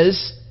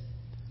his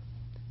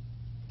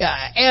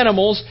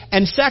animals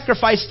and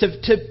sacrifice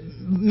to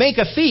make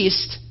a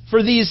feast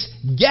for these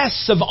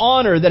guests of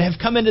honor that have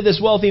come into this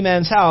wealthy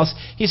man's house.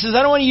 He says,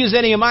 I don't want to use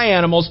any of my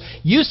animals.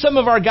 Use some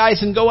of our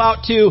guys and go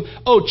out to,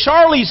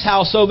 Charlie's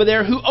house over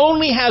there, who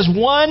only has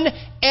one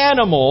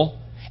animal,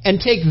 and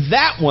take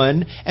that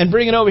one and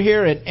bring it over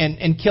here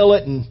and kill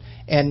it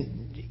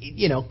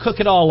and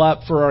cook it all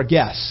up for our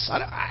guests.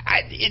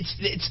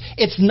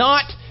 It's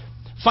not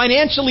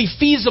financially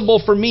feasible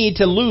for me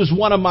to lose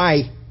one of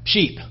my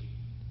sheep.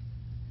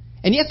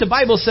 And yet the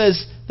Bible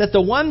says that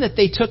the one that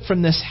they took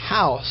from this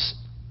house,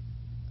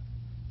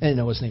 I didn't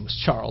know his name was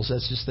Charles.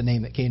 That's just the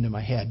name that came to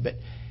my head. But,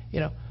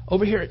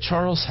 over here at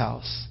Charles'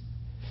 house,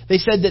 they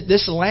said that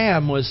this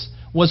lamb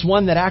was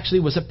one that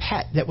actually was a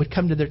pet that would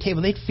come to their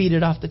table. They'd feed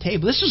it off the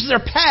table. This was their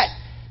pet.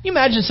 Can you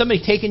imagine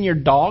somebody taking your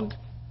dog?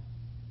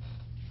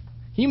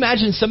 Can you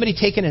imagine somebody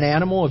taking an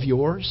animal of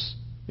yours?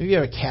 Maybe you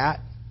have a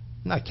cat.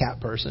 I'm not a cat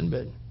person,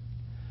 but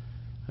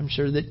I'm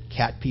sure that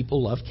cat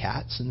people love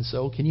cats. And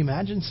so can you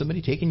imagine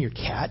somebody taking your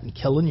cat and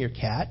killing your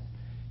cat?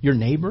 Your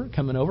neighbor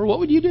coming over? What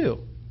would you do?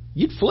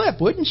 You'd flip,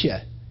 wouldn't you?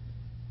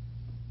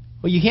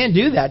 Well, you can't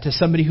do that to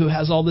somebody who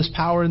has all this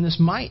power and this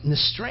might and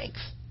this strength.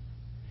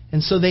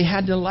 And so they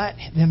had to let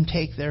them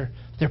take their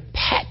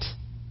pet.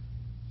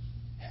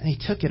 And they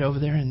took it over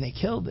there and they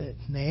killed it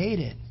and they ate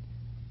it.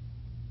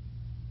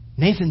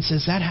 Nathan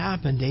says, that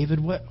happened, David.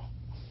 What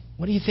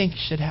do you think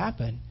should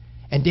happen?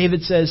 And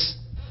David says,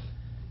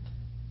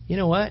 you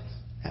know what?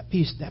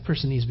 That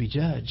person needs to be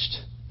judged.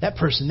 That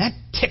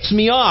ticks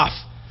me off.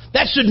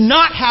 That should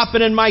not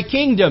happen in my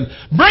kingdom.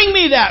 Bring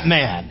me that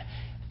man.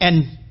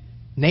 And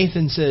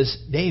Nathan says,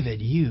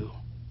 David, you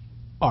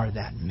are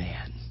that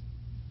man.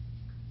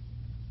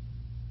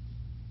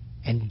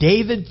 And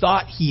David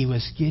thought he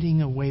was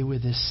getting away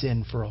with his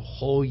sin for a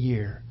whole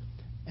year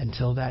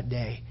until that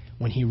day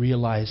when he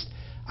realized,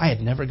 I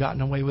had never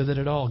gotten away with it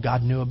at all.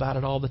 God knew about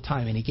it all the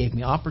time. And He gave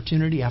me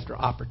opportunity after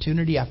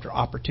opportunity after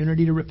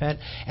opportunity to repent.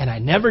 And I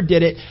never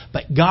did it.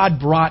 But God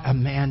brought a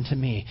man to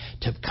me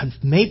to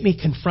make me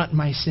confront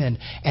my sin.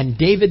 And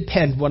David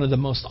penned one of the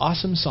most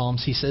awesome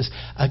psalms. He says,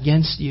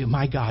 against you,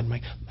 my God,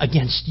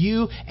 against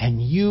you and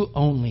you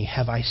only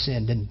have I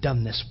sinned and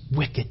done this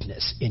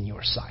wickedness in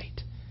your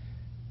sight.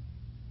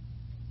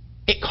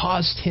 It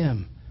caused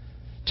him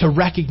to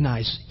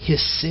recognize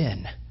his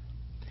sin.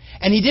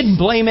 And he didn't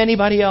blame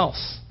anybody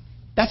else.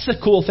 That's the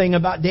cool thing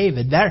about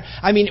David.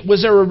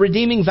 Was there a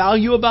redeeming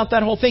value about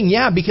that whole thing?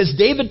 Yeah, because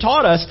David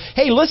taught us,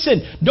 hey,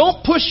 listen, don't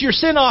push your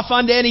sin off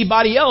onto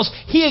anybody else.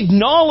 He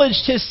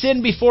acknowledged his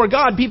sin before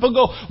God. People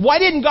go, why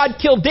didn't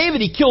God kill David?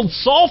 He killed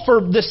Saul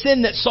for the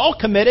sin that Saul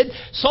committed.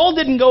 Saul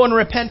didn't go and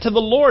repent to the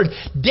Lord.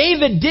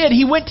 David did.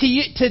 He went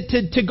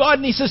to God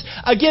and he says,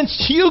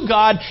 against you,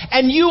 God,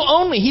 and you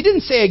only. He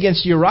didn't say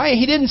against Uriah.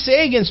 He didn't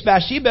say against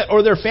Bathsheba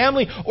or their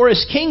family or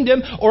his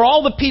kingdom or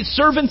all the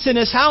servants in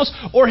his house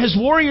or his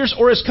warriors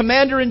or his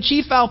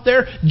commander-in-chief out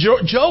there,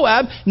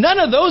 Joab. None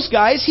of those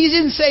guys. He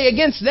didn't say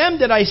against them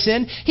did I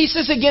sin. He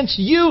says against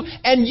you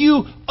and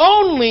you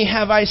only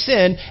have I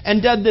sinned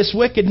and done this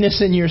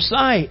wickedness in your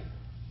sight.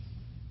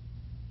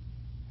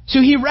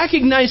 So he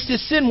recognized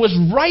his sin was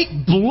right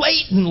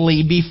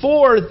blatantly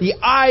before the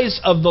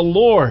eyes of the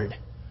Lord.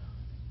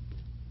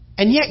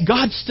 And yet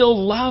God still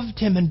loved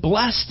him and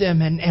blessed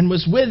him and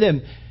was with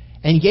him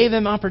and gave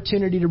him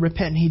opportunity to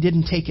repent. And he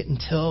didn't take it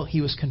until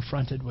he was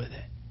confronted with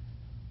it.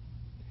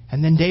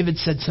 And then David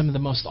said some of the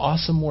most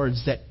awesome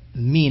words that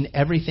mean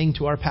everything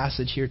to our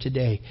passage here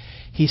today.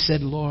 He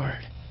said, Lord,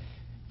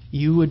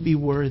 you would be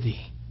worthy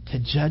to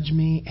judge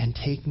me and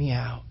take me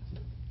out.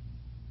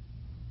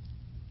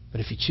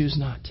 But if you choose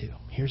not to,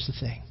 here's the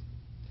thing.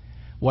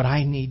 What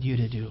I need you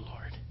to do,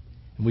 Lord.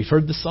 And we've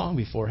heard the song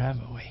before,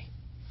 haven't we?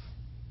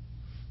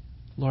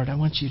 Lord, I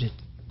want you to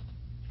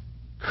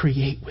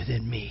create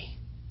within me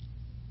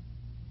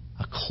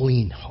a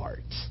clean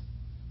heart.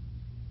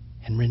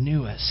 And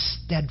renew a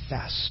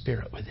steadfast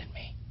spirit within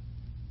me.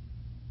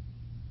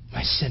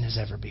 My sin is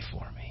ever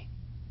before me.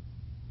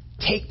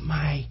 Take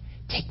my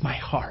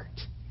heart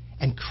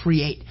and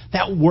create.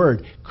 That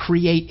word,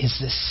 create, is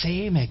the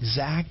same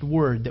exact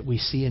word that we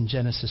see in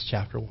Genesis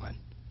chapter 1.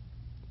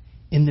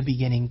 In the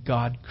beginning,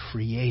 God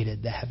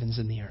created the heavens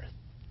and the earth.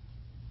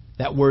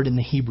 That word in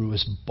the Hebrew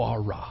is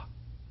bara.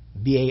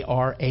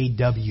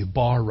 B-A-R-A-W,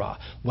 bara.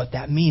 What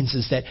that means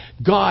is that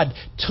God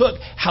took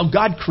how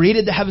God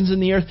created the heavens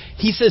and the earth.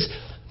 He says,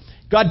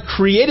 God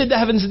created the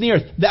heavens and the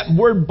earth. That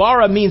word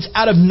bara means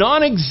out of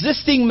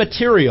non-existing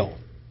material.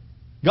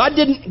 God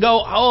didn't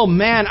go, oh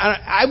man,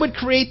 I would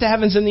create the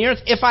heavens and the earth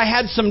if I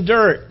had some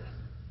dirt.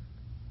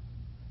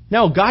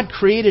 No, God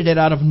created it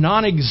out of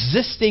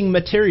non-existing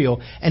material,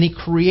 and He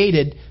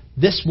created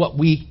this, what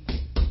we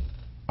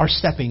are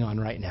stepping on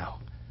right now.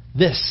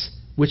 This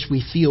which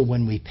we feel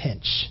when we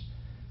pinch.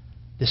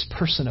 This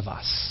person of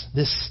us.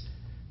 This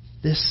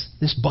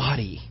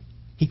body.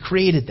 He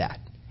created that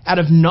out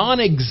of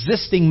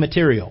non-existing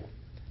material.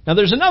 Now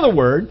there's another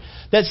word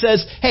that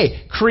says,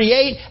 hey,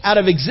 create out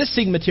of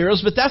existing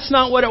materials, but that's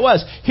not what it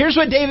was. Here's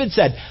what David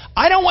said.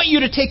 I don't want you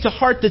to take the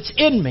heart that's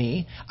in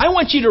me. I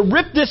want you to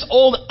rip this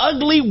old,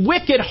 ugly,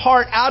 wicked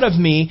heart out of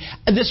me.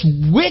 And this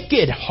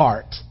wicked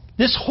heart,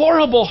 this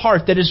horrible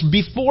heart that is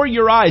before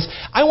your eyes,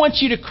 I want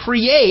you to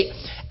create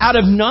out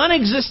of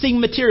non-existing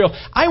material.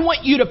 I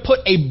want you to put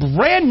a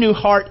brand new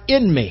heart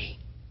in me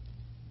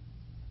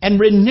and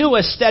renew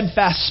a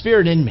steadfast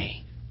spirit in me.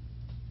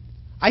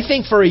 I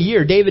think for a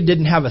year, David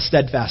didn't have a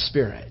steadfast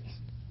spirit.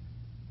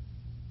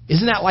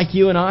 Isn't that like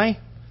you and I?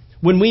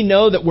 When we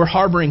know that we're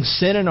harboring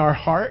sin in our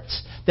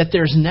hearts, that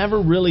there's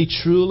never really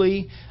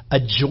truly a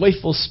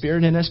joyful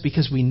spirit in us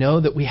because we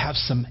know that we have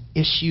some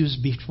issues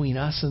between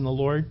us and the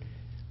Lord,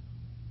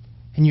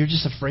 and you're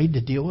just afraid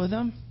to deal with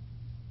them.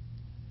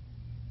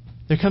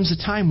 There comes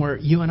a time where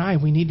you and I,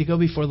 we need to go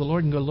before the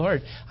Lord and go,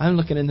 Lord, I'm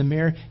looking in the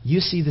mirror. You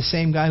see the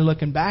same guy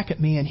looking back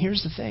at me, and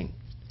here's the thing.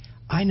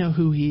 I know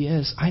who he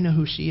is. I know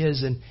who she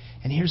is. And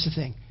here's the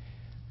thing.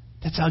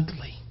 That's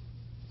ugly.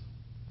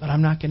 But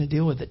I'm not going to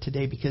deal with it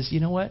today because you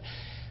know what?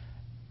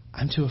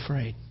 I'm too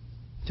afraid.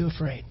 Too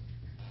afraid.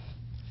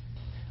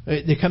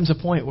 There comes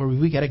a point where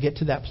we got to get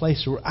to that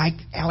place where I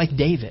like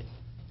David.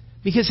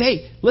 Because,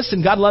 hey,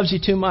 listen, God loves you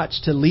too much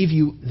to leave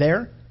you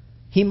there.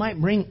 He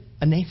might bring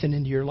a Nathan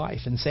into your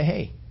life and say,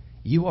 hey,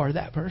 you are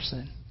that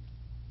person.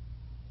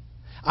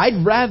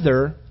 I'd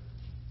rather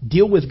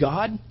deal with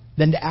God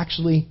than to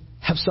actually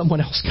have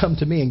someone else come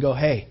to me and go,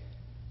 hey,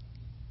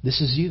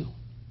 this is you.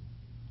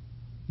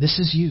 This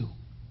is you.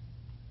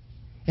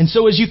 And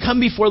so as you come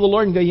before the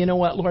Lord and go, you know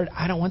what, Lord,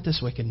 I don't want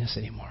this wickedness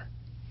anymore.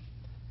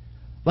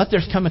 Let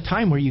there come a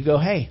time where you go,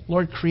 hey,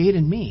 Lord, create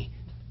in me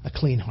a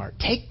clean heart.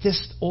 Take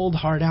this old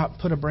heart out and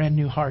put a brand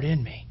new heart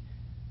in me.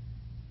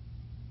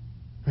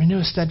 Renew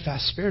a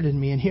steadfast spirit in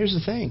me. And here's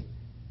the thing.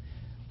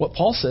 What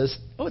Paul says,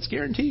 it's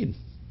guaranteed.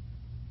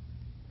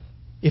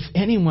 If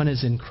anyone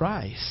is in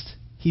Christ,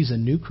 he's a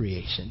new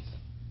creation.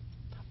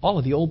 All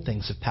of the old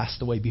things have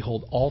passed away.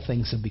 Behold, all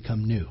things have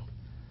become new.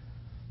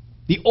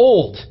 The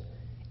old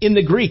in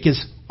the Greek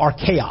is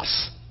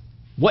archaeos.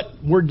 What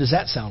word does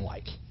that sound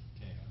like?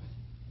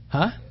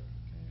 Huh?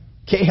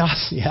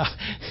 Chaos, yeah.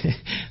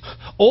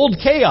 Old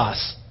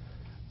chaos.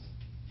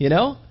 You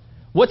know?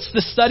 What's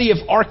the study of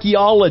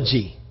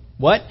archaeology?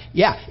 What?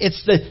 Yeah,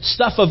 it's the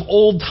stuff of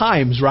old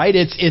times, right?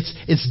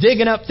 It's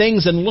digging up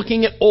things and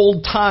looking at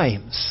old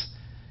times.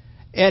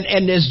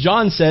 And as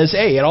John says,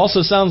 hey, it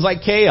also sounds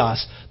like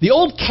chaos. The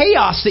old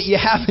chaos that you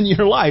have in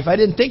your life. I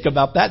didn't think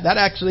about that. That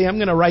actually, I'm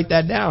going to write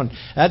that down.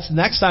 That's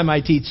next time I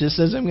teach this,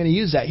 I'm going to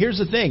use that. Here's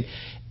the thing.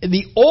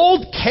 The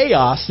old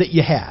chaos that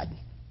you had,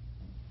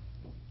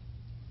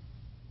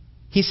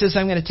 he says,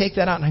 I'm going to take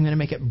that out and I'm going to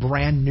make it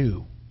brand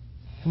new.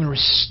 I'm going to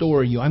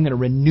restore you. I'm going to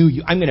renew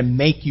you. I'm going to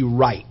make you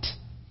right.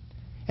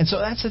 And so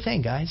that's the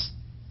thing, guys.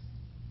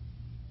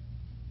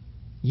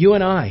 You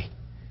and I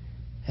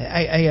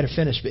got to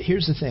finish, but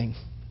here's the thing.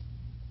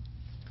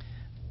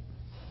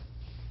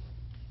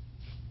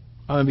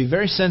 I'm going to be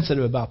very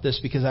sensitive about this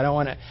because I don't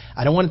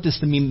want this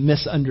to be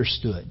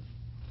misunderstood.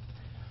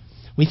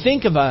 We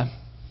think of a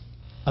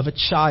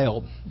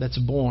child that's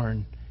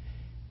born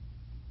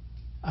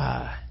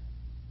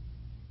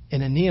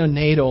in a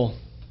neonatal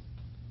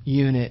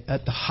unit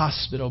at the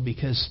hospital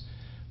because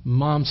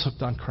mom's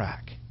hooked on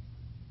crack.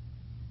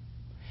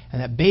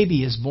 And that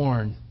baby is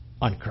born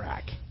on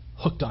crack,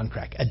 hooked on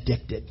crack,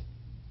 addicted.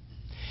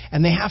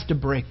 And they have to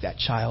break that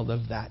child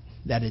of that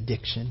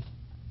addiction.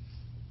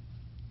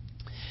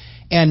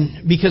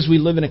 And because we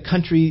live in a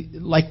country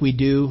like we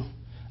do,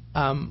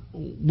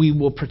 we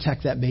will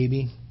protect that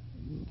baby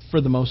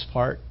for the most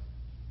part.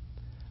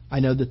 I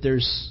know that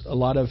there's a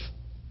lot of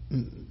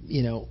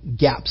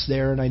gaps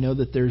there, and I know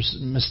that there's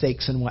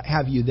mistakes and what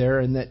have you there,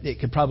 and that it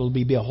could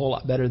probably be a whole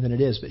lot better than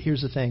it is. But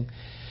here's the thing.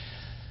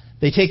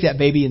 They take that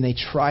baby and they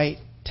try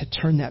to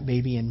turn that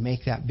baby and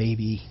make that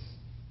baby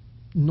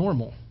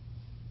normal.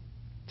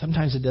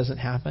 Sometimes it doesn't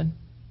happen.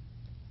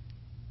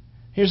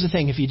 Here's the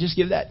thing. If you just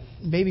give that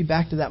baby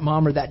back to that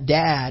mom or that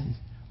dad,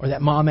 or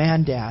that mom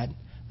and dad,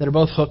 that are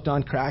both hooked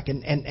on crack,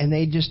 and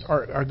they just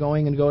are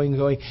going and going and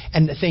going.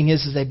 And the thing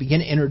is they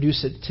begin to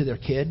introduce it to their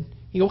kid.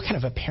 You know, what kind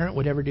of a parent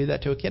would ever do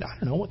that to a kid? I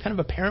don't know. What kind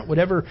of a parent would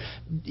ever,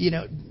 be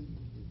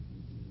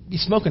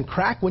smoking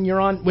crack when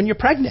you're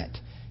pregnant?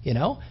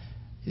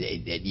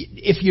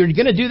 If you're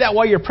going to do that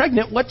while you're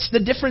pregnant, what's the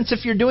difference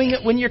if you're doing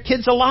it when your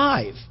kid's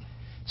alive?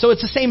 So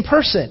it's the same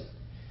person.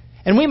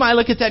 And we might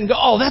look at that and go,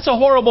 oh, that's a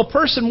horrible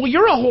person. Well,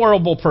 you're a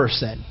horrible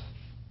person.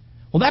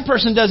 Well, that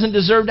person doesn't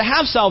deserve to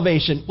have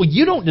salvation. Well,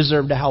 you don't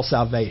deserve to have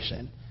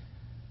salvation.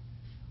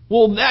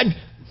 Well,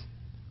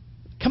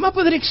 come up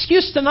with an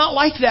excuse to not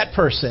like that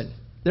person.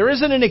 There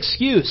isn't an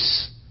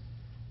excuse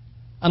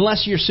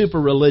unless you're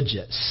super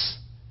religious.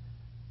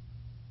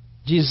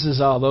 Jesus says,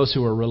 those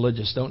who are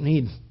religious don't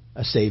need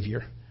a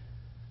Savior.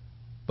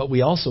 But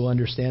we also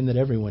understand that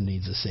everyone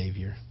needs a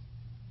Savior.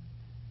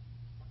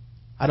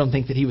 I don't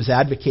think that he was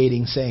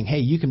advocating saying, hey,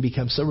 you can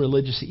become so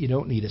religious that you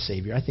don't need a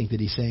Savior. I think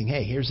that he's saying,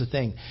 hey, here's the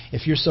thing.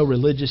 If you're so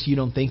religious you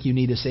don't think you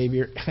need a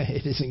Savior,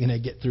 it isn't going to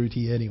get through to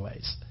you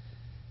anyways.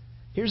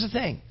 Here's the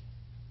thing.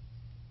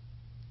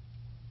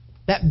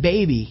 That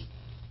baby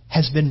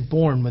has been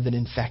born with an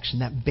infection.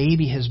 That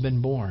baby has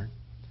been born.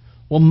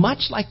 Well,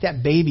 much like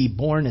that baby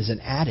born as an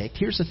addict,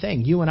 here's the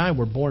thing. You and I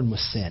were born with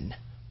sin.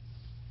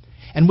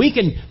 And we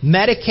can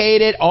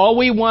medicate it all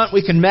we want.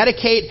 We can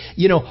medicate,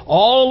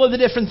 all of the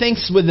different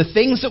things with the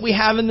things that we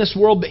have in this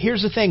world. But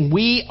here's the thing.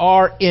 We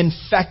are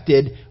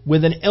infected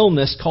with an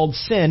illness called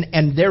sin.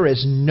 And there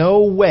is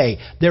no way.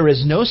 There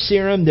is no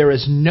serum. There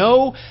is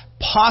no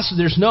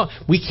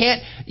we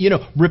can't,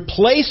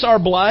 replace our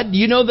blood.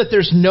 You know that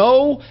there's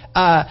no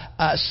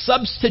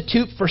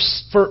substitute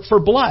for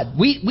blood.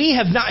 We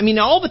have not,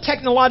 all the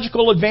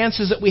technological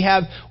advances that we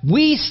have,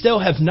 we still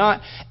have not,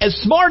 as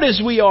smart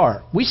as we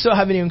are, we still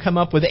haven't even come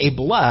up with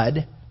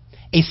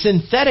a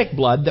synthetic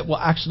blood that will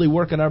actually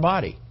work in our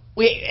body.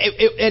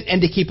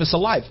 And to keep us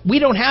alive. We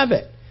don't have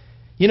it.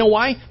 You know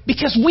why?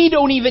 Because we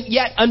don't even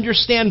yet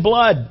understand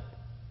blood.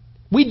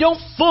 We don't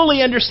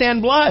fully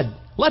understand blood.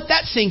 Let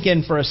that sink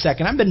in for a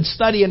second. I've been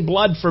studying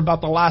blood for about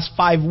the last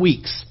 5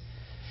 weeks.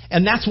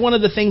 And that's one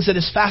of the things that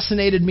has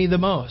fascinated me the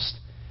most.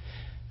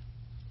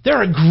 There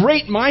are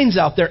great minds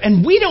out there,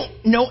 and we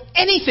don't know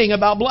anything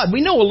about blood.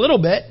 We know a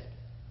little bit,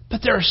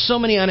 but there are so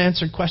many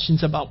unanswered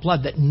questions about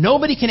blood that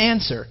nobody can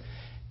answer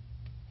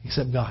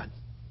except God.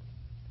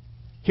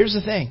 Here's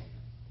the thing.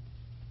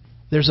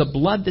 There's a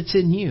blood that's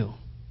in you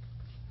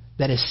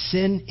that is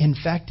sin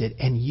infected,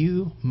 and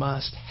you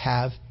must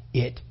have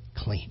it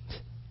cleaned.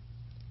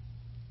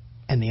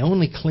 And the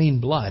only clean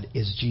blood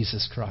is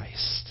Jesus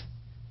Christ.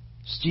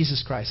 It's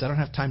Jesus Christ. I don't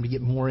have time to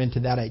get more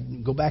into that. I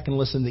go back and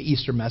listen to the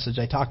Easter message.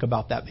 I talk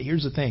about that. But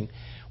here's the thing.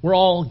 We're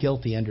all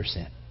guilty under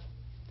sin.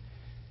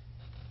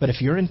 But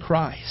if you're in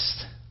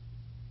Christ,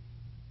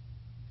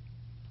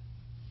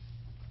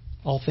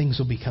 all things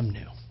will become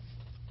new.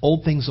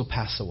 Old things will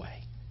pass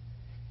away.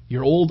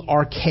 Your old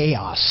archaic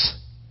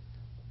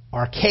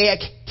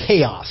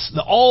chaos,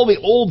 all the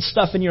old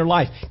stuff in your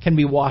life can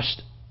be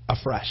washed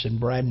afresh and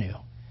brand new.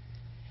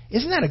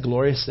 Isn't that a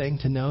glorious thing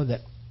to know that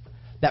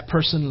that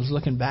person is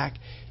looking back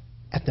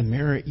at the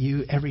mirror at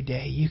you every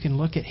day? You can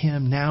look at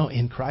him now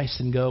in Christ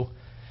and go,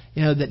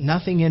 that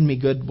nothing in me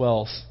good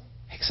dwells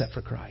except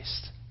for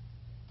Christ.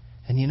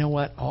 And you know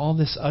what? All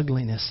this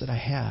ugliness that I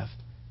have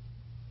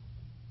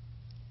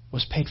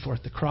was paid for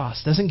at the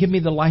cross. Doesn't give me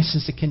the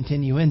license to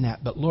continue in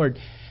that, but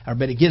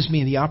it gives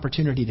me the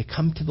opportunity to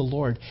come to the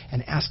Lord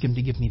and ask Him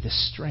to give me the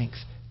strength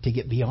to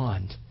get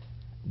beyond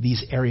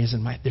these areas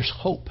in my life. There's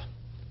hope.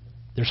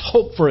 There's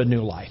hope for a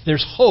new life.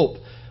 There's hope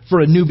for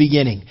a new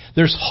beginning.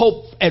 There's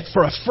hope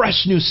for a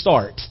fresh new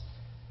start.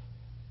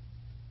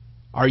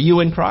 Are you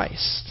in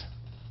Christ?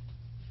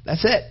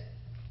 That's it.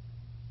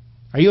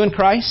 Are you in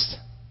Christ?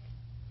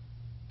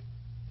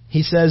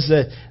 He says,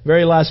 the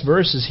very last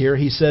verses here,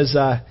 he says,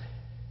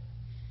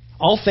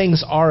 all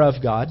things are of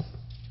God,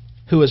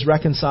 who has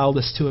reconciled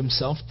us to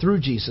Himself through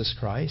Jesus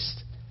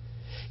Christ.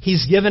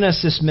 He's given us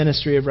this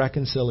ministry of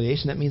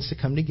reconciliation. That means to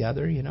come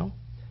together,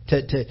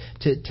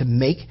 to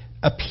make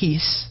a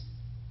peace.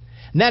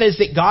 And that is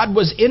that God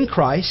was in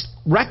Christ,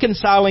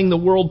 reconciling the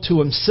world to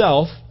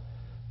Himself,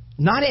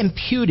 not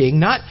imputing,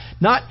 not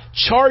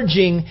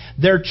charging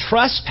their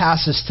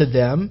trespasses to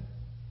them,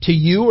 to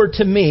you or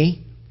to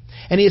me.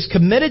 And He has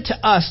committed to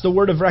us the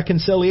word of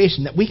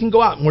reconciliation, that we can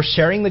go out and we're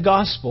sharing the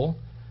gospel.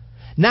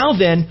 Now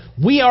then,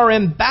 we are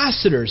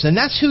ambassadors, and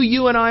that's who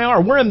you and I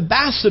are. We're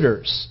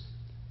ambassadors.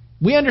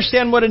 We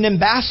understand what an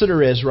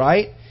ambassador is,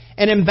 right?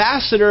 An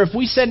ambassador, if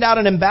we send out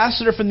an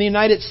ambassador from the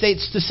United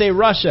States to, say,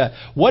 Russia,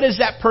 what is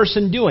that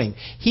person doing?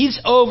 He's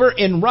over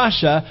in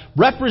Russia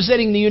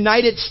representing the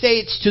United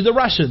States to the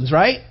Russians,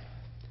 right?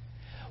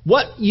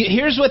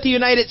 Here's what the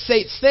United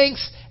States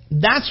thinks.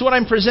 That's what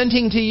I'm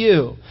presenting to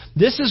you.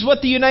 This is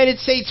what the United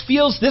States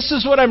feels. This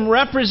is what I'm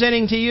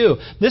representing to you.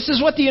 This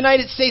is what the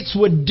United States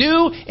would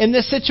do in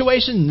this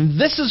situation.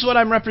 This is what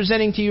I'm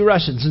representing to you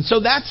Russians. And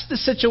so that's the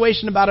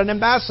situation about an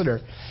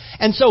ambassador.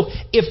 And so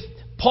if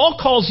Paul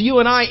calls you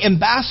and I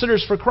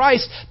ambassadors for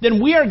Christ,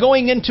 then we are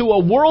going into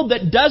a world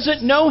that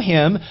doesn't know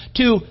Him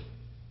to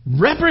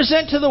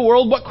represent to the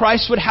world what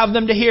Christ would have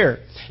them to hear.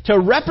 To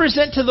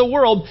represent to the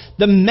world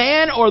the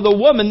man or the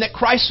woman that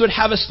Christ would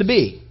have us to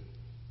be.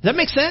 Does that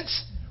make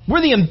sense?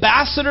 We're the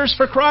ambassadors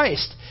for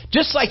Christ.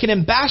 Just like an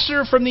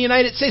ambassador from the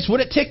United States. Would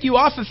it tick you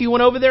off if you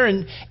went over there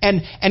and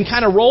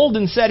kind of rolled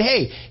and said,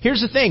 hey,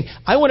 here's the thing.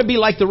 I want to be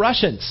like the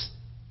Russians.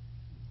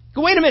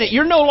 Go, wait a minute.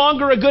 You're no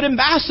longer a good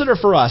ambassador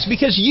for us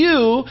because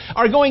you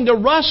are going to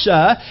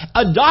Russia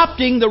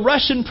adopting the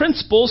Russian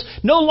principles.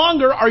 No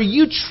longer are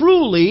you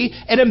truly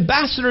an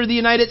ambassador of the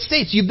United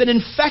States. You've been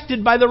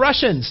infected by the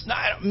Russians. Now,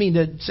 I don't mean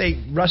to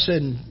say Russia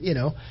and,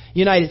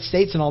 United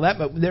States and all that,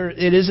 but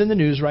it is in the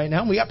news right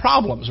now. And we got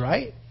problems,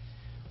 right?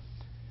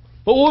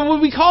 But what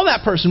would we call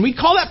that person? We'd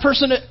call that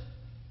person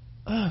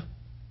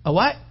a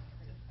what?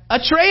 A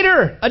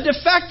traitor, a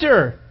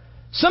defector.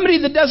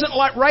 Somebody that doesn't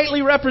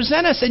rightly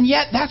represent us, and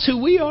yet that's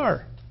who we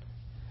are.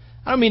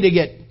 I don't mean to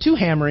get too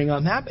hammering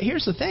on that, but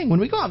here's the thing. When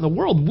we go out in the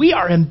world, we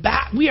are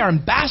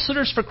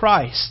ambassadors for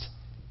Christ.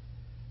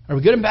 Are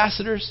we good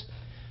ambassadors?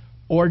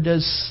 Or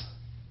does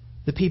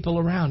the people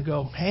around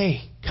go,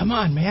 hey, come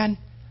on, man.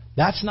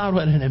 That's not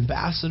what an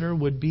ambassador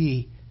would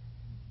be.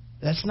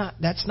 That's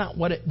not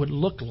what it would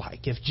look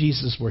like if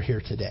Jesus were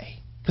here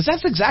today. Because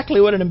that's exactly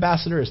what an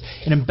ambassador is.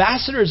 An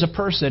ambassador is a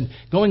person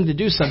going to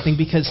do something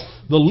because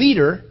the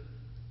leader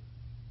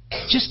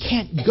just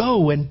can't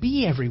go and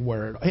be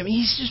everywhere. I mean,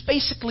 he's just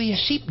basically a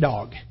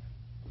sheepdog.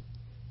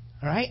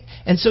 All right?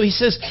 And so he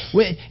says,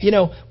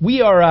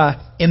 we are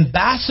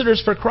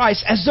ambassadors for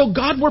Christ as though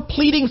God were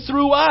pleading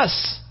through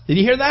us. Did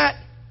you hear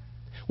that?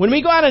 When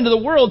we go out into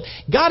the world,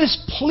 God is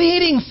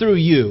pleading through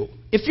you.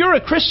 If you're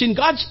a Christian,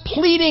 God's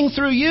pleading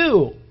through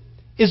you.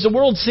 Is the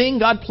world seeing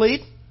God plead?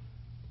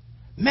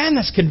 Man,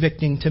 that's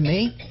convicting to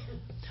me.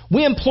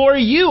 We implore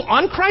you,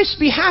 on Christ's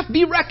behalf,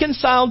 be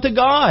reconciled to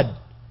God.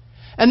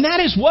 And that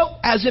is what,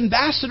 as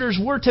ambassadors,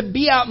 we're to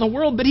be out in the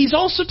world. But he's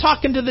also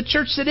talking to the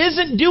church that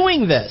isn't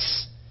doing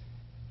this.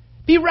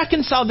 Be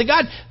reconciled to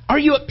God. Are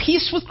you at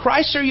peace with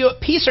Christ? Are you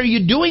at peace? Are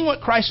you doing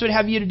what Christ would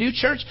have you to do,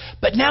 church?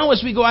 But now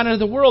as we go out into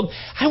the world,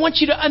 I want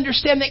you to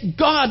understand that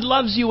God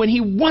loves you and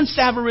He wants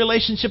to have a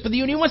relationship with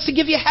you and He wants to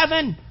give you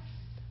heaven.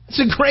 It's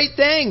a great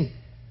thing.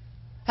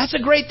 That's a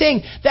great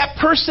thing. That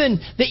person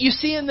that you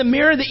see in the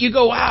mirror that you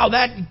go, wow,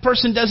 that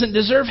person doesn't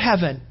deserve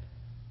heaven.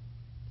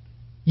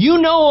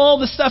 You know all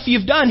the stuff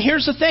you've done.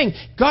 Here's the thing.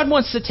 God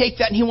wants to take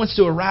that and He wants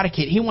to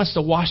eradicate it. He wants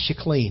to wash you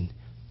clean.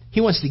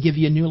 He wants to give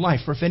you a new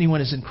life. For if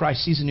anyone is in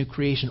Christ, he's a new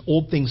creation.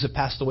 Old things have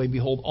passed away.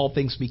 Behold, all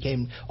things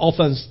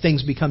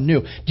become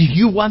new. Do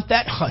you want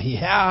that? Oh,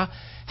 yeah.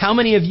 How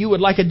many of you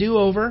would like a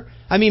do-over?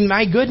 I mean,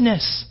 my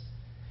goodness.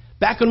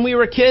 Back when we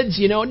were kids,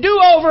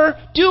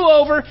 do-over,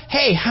 do-over.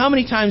 Hey, how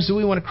many times do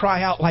we want to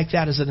cry out like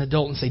that as an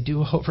adult and say,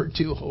 do-over,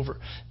 do-over,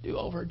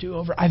 do-over,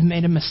 do-over? I've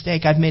made a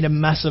mistake. I've made a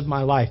mess of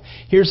my life.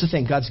 Here's the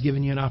thing. God's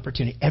given you an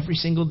opportunity every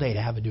single day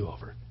to have a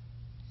do-over.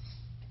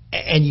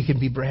 And you can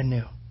be brand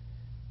new.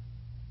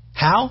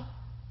 How?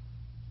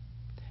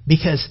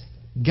 Because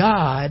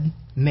God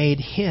made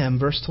him,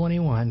 verse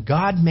 21,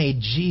 God made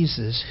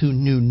Jesus, who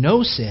knew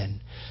no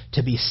sin,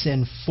 to be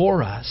sin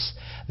for us,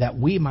 that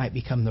we might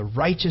become the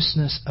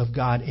righteousness of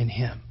God in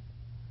him.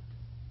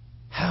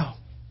 How?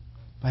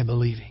 By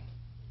believing.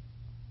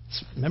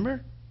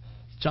 Remember?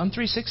 John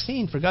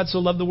 3:16, for God so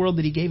loved the world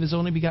that he gave his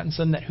only begotten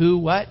Son, that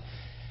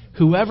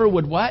whoever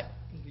would what?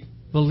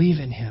 Believe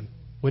in him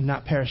would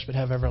not perish but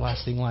have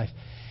everlasting life.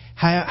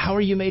 How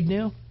are you made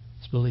new?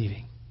 It's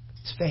believing.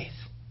 It's faith.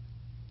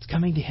 It's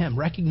coming to him,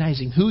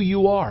 recognizing who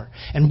you are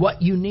and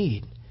what you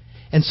need.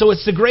 And so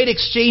it's the great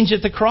exchange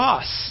at the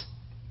cross.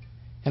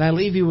 And I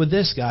leave you with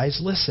this, guys.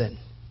 Listen.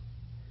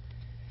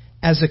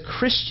 As a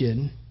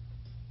Christian,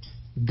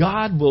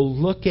 God will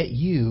look at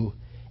you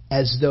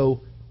as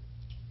though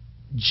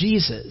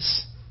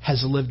Jesus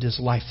has lived his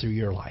life through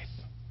your life.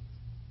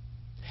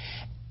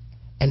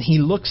 And he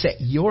looks at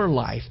your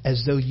life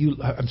as though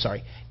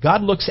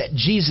God looks at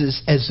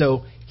Jesus as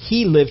though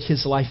he lived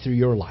his life through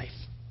your life.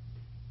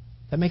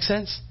 That makes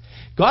sense?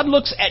 God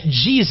looks at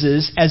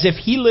Jesus as if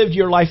he lived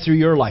your life through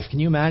your life. Can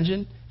you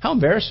imagine? How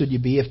embarrassed would you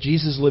be if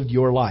Jesus lived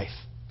your life?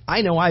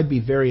 I know I'd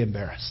be very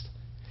embarrassed.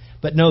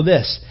 But know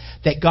this,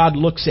 that God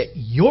looks at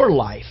your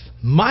life,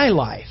 my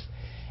life,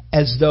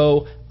 as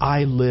though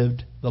I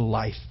lived the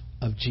life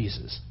of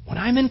Jesus. When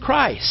I'm in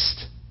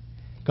Christ,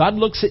 God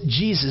looks at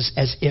Jesus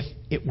as if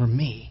it were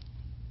me.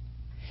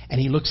 And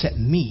he looks at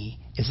me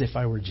as if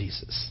I were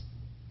Jesus.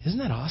 Isn't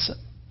that awesome?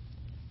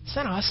 Isn't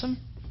that awesome?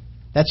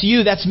 That's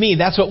you, that's me,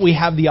 that's what we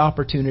have the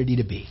opportunity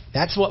to be.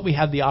 That's what we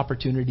have the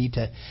opportunity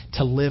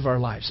to live our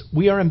lives.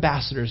 We are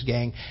ambassadors,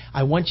 gang.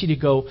 I want you to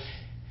go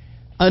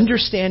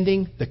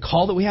understanding the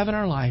call that we have in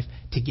our life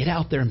to get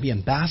out there and be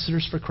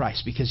ambassadors for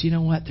Christ. Because you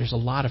know what? There's a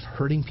lot of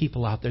hurting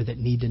people out there that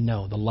need to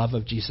know the love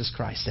of Jesus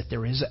Christ. That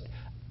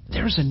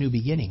there's a new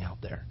beginning out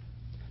there.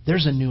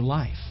 There's a new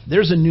life.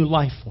 There's a new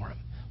life for them.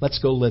 Let's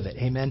go live it.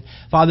 Amen.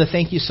 Father,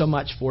 thank you so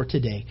much for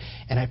today.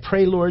 And I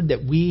pray, Lord,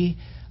 that we,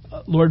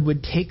 Lord,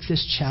 would take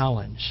this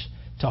challenge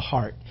to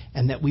heart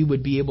and that we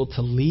would be able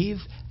to leave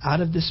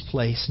out of this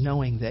place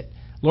knowing that,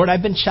 Lord,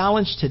 I've been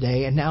challenged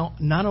today, and now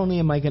not only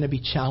am I going to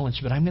be challenged,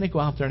 but I'm going to go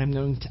out there and I'm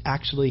going to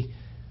actually,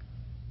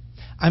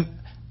 I'm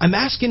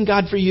asking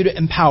God for you to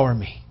empower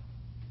me.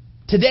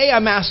 Today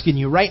I'm asking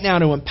you right now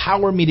to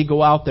empower me to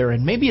go out there,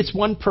 and maybe it's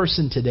one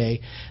person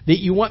today that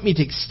you want me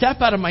to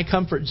step out of my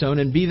comfort zone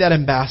and be that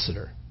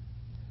ambassador.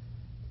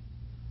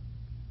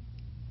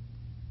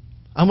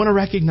 I want to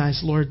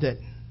recognize, Lord, that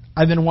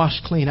I've been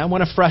washed clean. I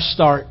want a fresh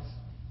start.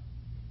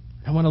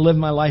 I want to live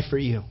my life for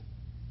you.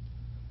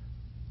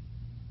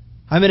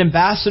 I'm an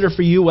ambassador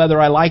for you whether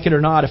I like it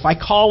or not. If I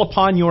call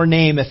upon your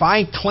name, if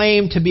I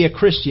claim to be a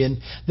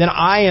Christian, then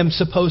I am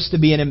supposed to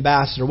be an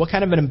ambassador. What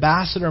kind of an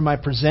ambassador am I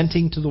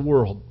presenting to the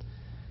world?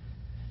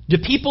 Do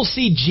people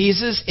see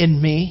Jesus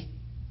in me?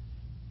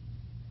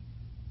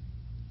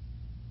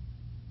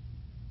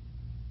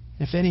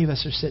 If any of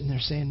us are sitting there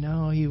saying,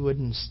 no, you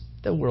wouldn't,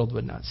 the world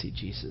would not see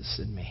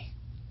Jesus in me.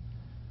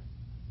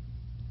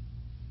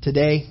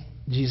 Today,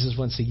 Jesus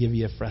wants to give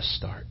you a fresh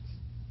start.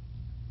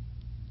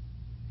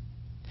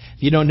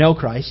 If you don't know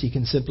Christ, you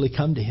can simply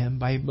come to him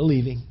by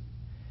believing.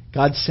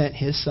 God sent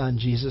his Son,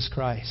 Jesus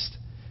Christ,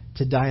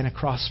 to die on a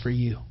cross for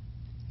you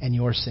and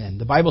your sin.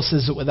 The Bible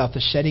says that without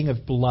the shedding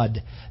of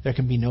blood, there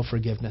can be no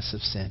forgiveness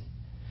of sin.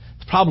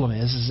 The problem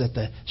is that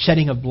the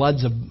shedding of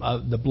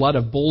the blood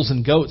of bulls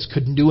and goats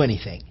couldn't do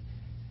anything.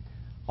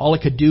 All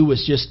it could do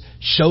was just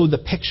show the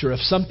picture of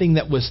something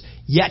that was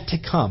yet to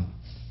come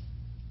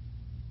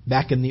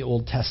back in the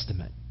Old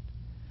Testament.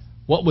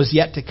 What was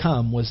yet to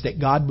come was that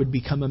God would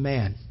become a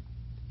man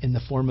in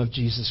the form of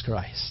Jesus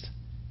Christ.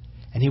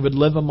 And he would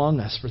live among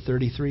us for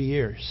 33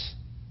 years.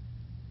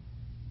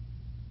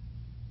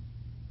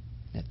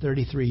 At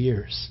 33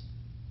 years,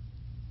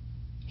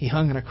 he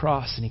hung on a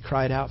cross and he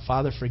cried out,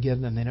 Father,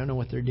 forgive them. They don't know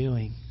what they're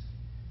doing.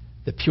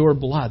 The pure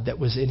blood that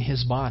was in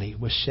his body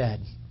was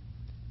shed.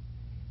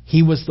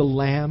 He was the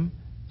lamb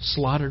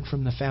slaughtered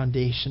from the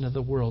foundation of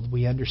the world.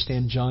 We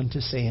understand John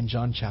to say in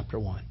John chapter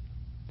 1.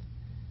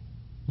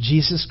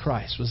 Jesus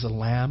Christ was the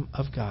Lamb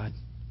of God.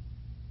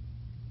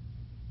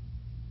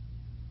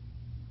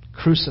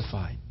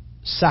 Crucified,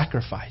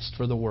 sacrificed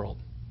for the world.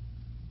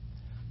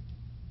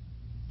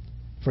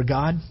 For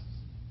God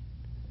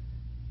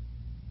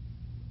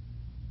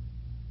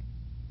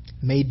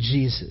made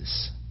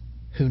Jesus,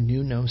 who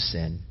knew no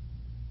sin,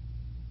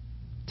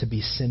 to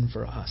be sin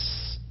for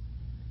us,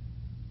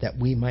 that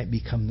we might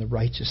become the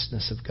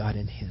righteousness of God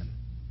in him.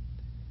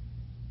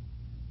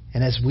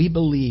 And as we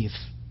believe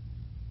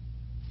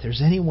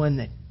there's anyone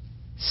that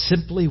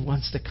simply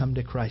wants to come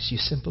to Christ, you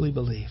simply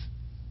believe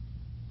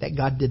that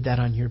God did that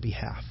on your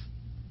behalf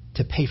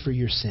to pay for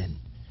your sin,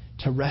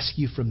 to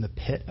rescue from the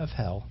pit of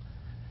hell,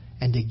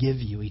 and to give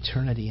you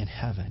eternity in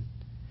heaven,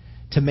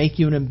 to make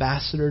you an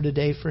ambassador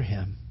today for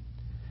Him.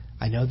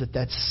 I know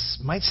that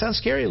might sound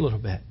scary a little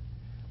bit,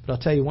 but I'll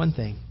tell you one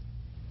thing.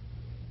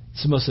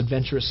 It's the most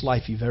adventurous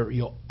life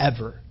you'll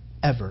ever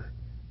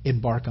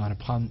embark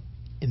on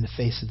in the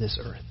face of this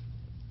earth.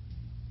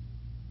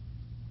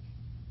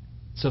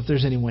 So if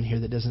there's anyone here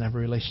that doesn't have a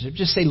relationship,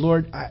 just say,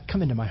 Lord,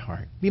 come into my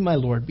heart. Be my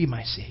Lord. Be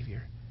my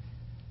Savior.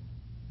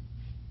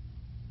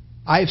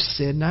 I've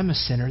sinned. I'm a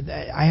sinner.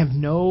 I have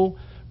no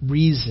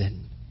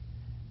reason,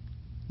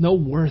 no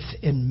worth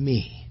in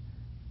me,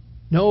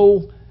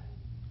 no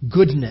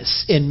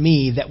goodness in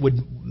me that would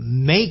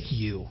make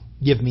you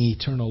give me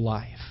eternal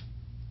life.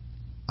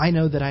 I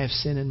know that I have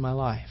sin in my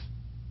life.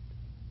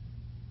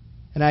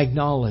 And I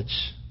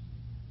acknowledge,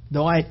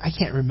 though I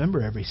can't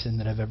remember every sin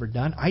that I've ever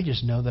done, I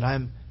just know that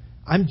I'm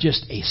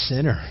just a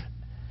sinner.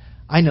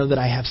 I know that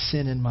I have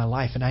sin in my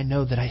life, and I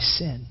know that I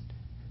sin.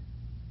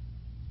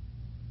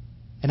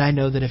 And I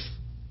know that if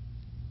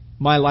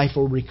my life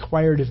were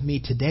required of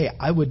me today,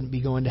 I wouldn't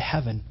be going to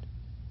heaven.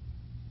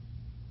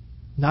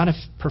 Not if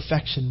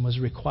perfection was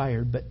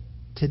required, but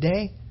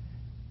today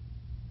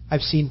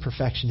I've seen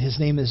perfection. His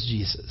name is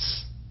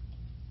Jesus.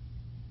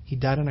 He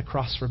died on a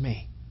cross for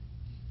me.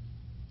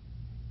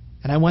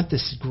 And I want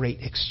this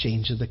great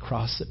exchange of the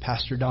cross that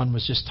Pastor Don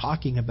was just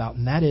talking about,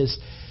 and that is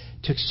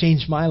to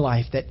exchange my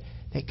life, that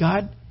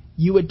God,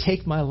 you would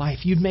take my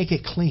life, you'd make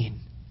it clean.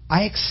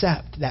 I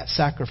accept that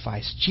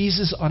sacrifice.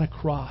 Jesus on a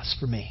cross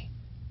for me.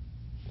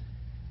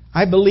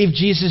 I believe,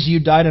 Jesus, you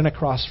died on a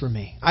cross for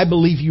me. I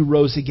believe you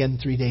rose again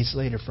 3 days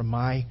later from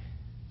my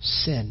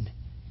sin.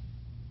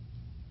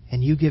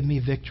 And you give me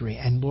victory.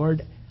 And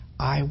Lord,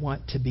 I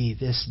want to be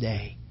this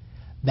day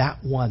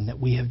that one that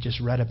we have just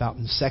read about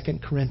in 2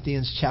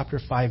 Corinthians chapter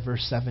 5,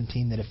 verse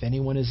 17, that if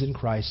anyone is in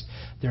Christ,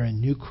 they're a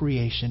new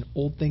creation.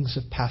 Old things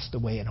have passed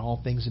away and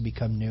all things have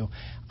become new.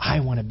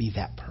 I want to be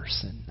that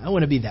person. I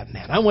want to be that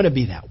man. I want to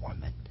be that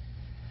woman.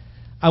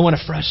 I want a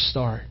fresh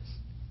start.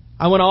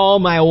 I want all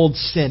my old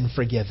sin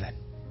forgiven.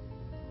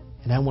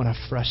 And I want a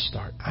fresh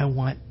start. I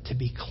want to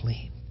be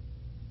clean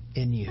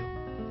in you.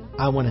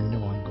 I want to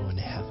know I'm going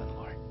to heaven,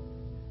 Lord.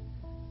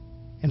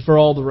 And for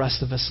all the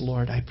rest of us,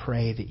 Lord, I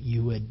pray that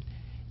you would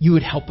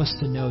help us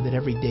to know that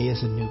every day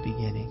is a new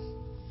beginning.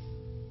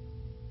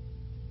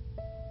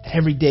 That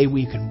every day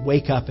we can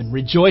wake up and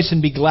rejoice and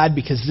be glad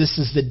because this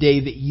is the day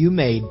that you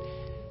made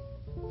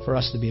for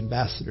us to be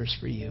ambassadors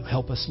for you.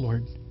 Help us,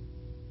 Lord,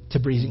 to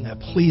bring a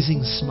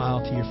pleasing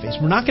smile to your face.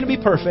 We're not going to be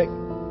perfect,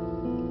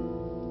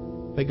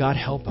 but God,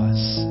 help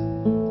us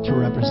to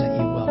represent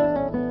you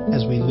well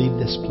as we leave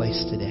this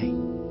place today.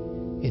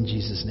 In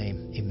Jesus'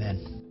 name,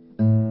 amen.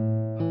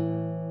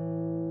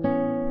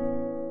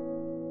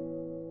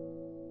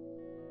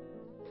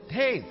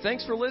 Hey,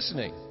 thanks for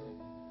listening.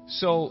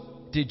 So,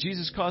 did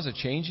Jesus cause a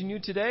change in you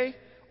today?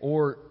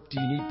 Or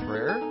do you need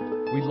prayer?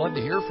 We'd love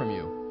to hear from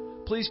you.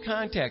 Please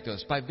contact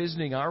us by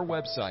visiting our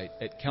website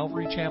at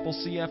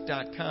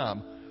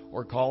calvarychapelcf.com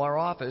or call our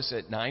office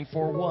at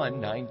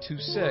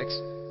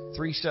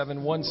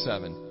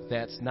 941-926-3717.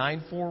 That's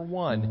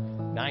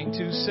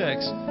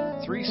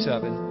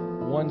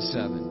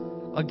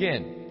 941-926-3717.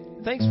 Again,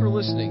 thanks for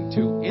listening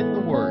to In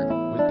the Word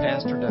with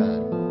Pastor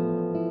Don.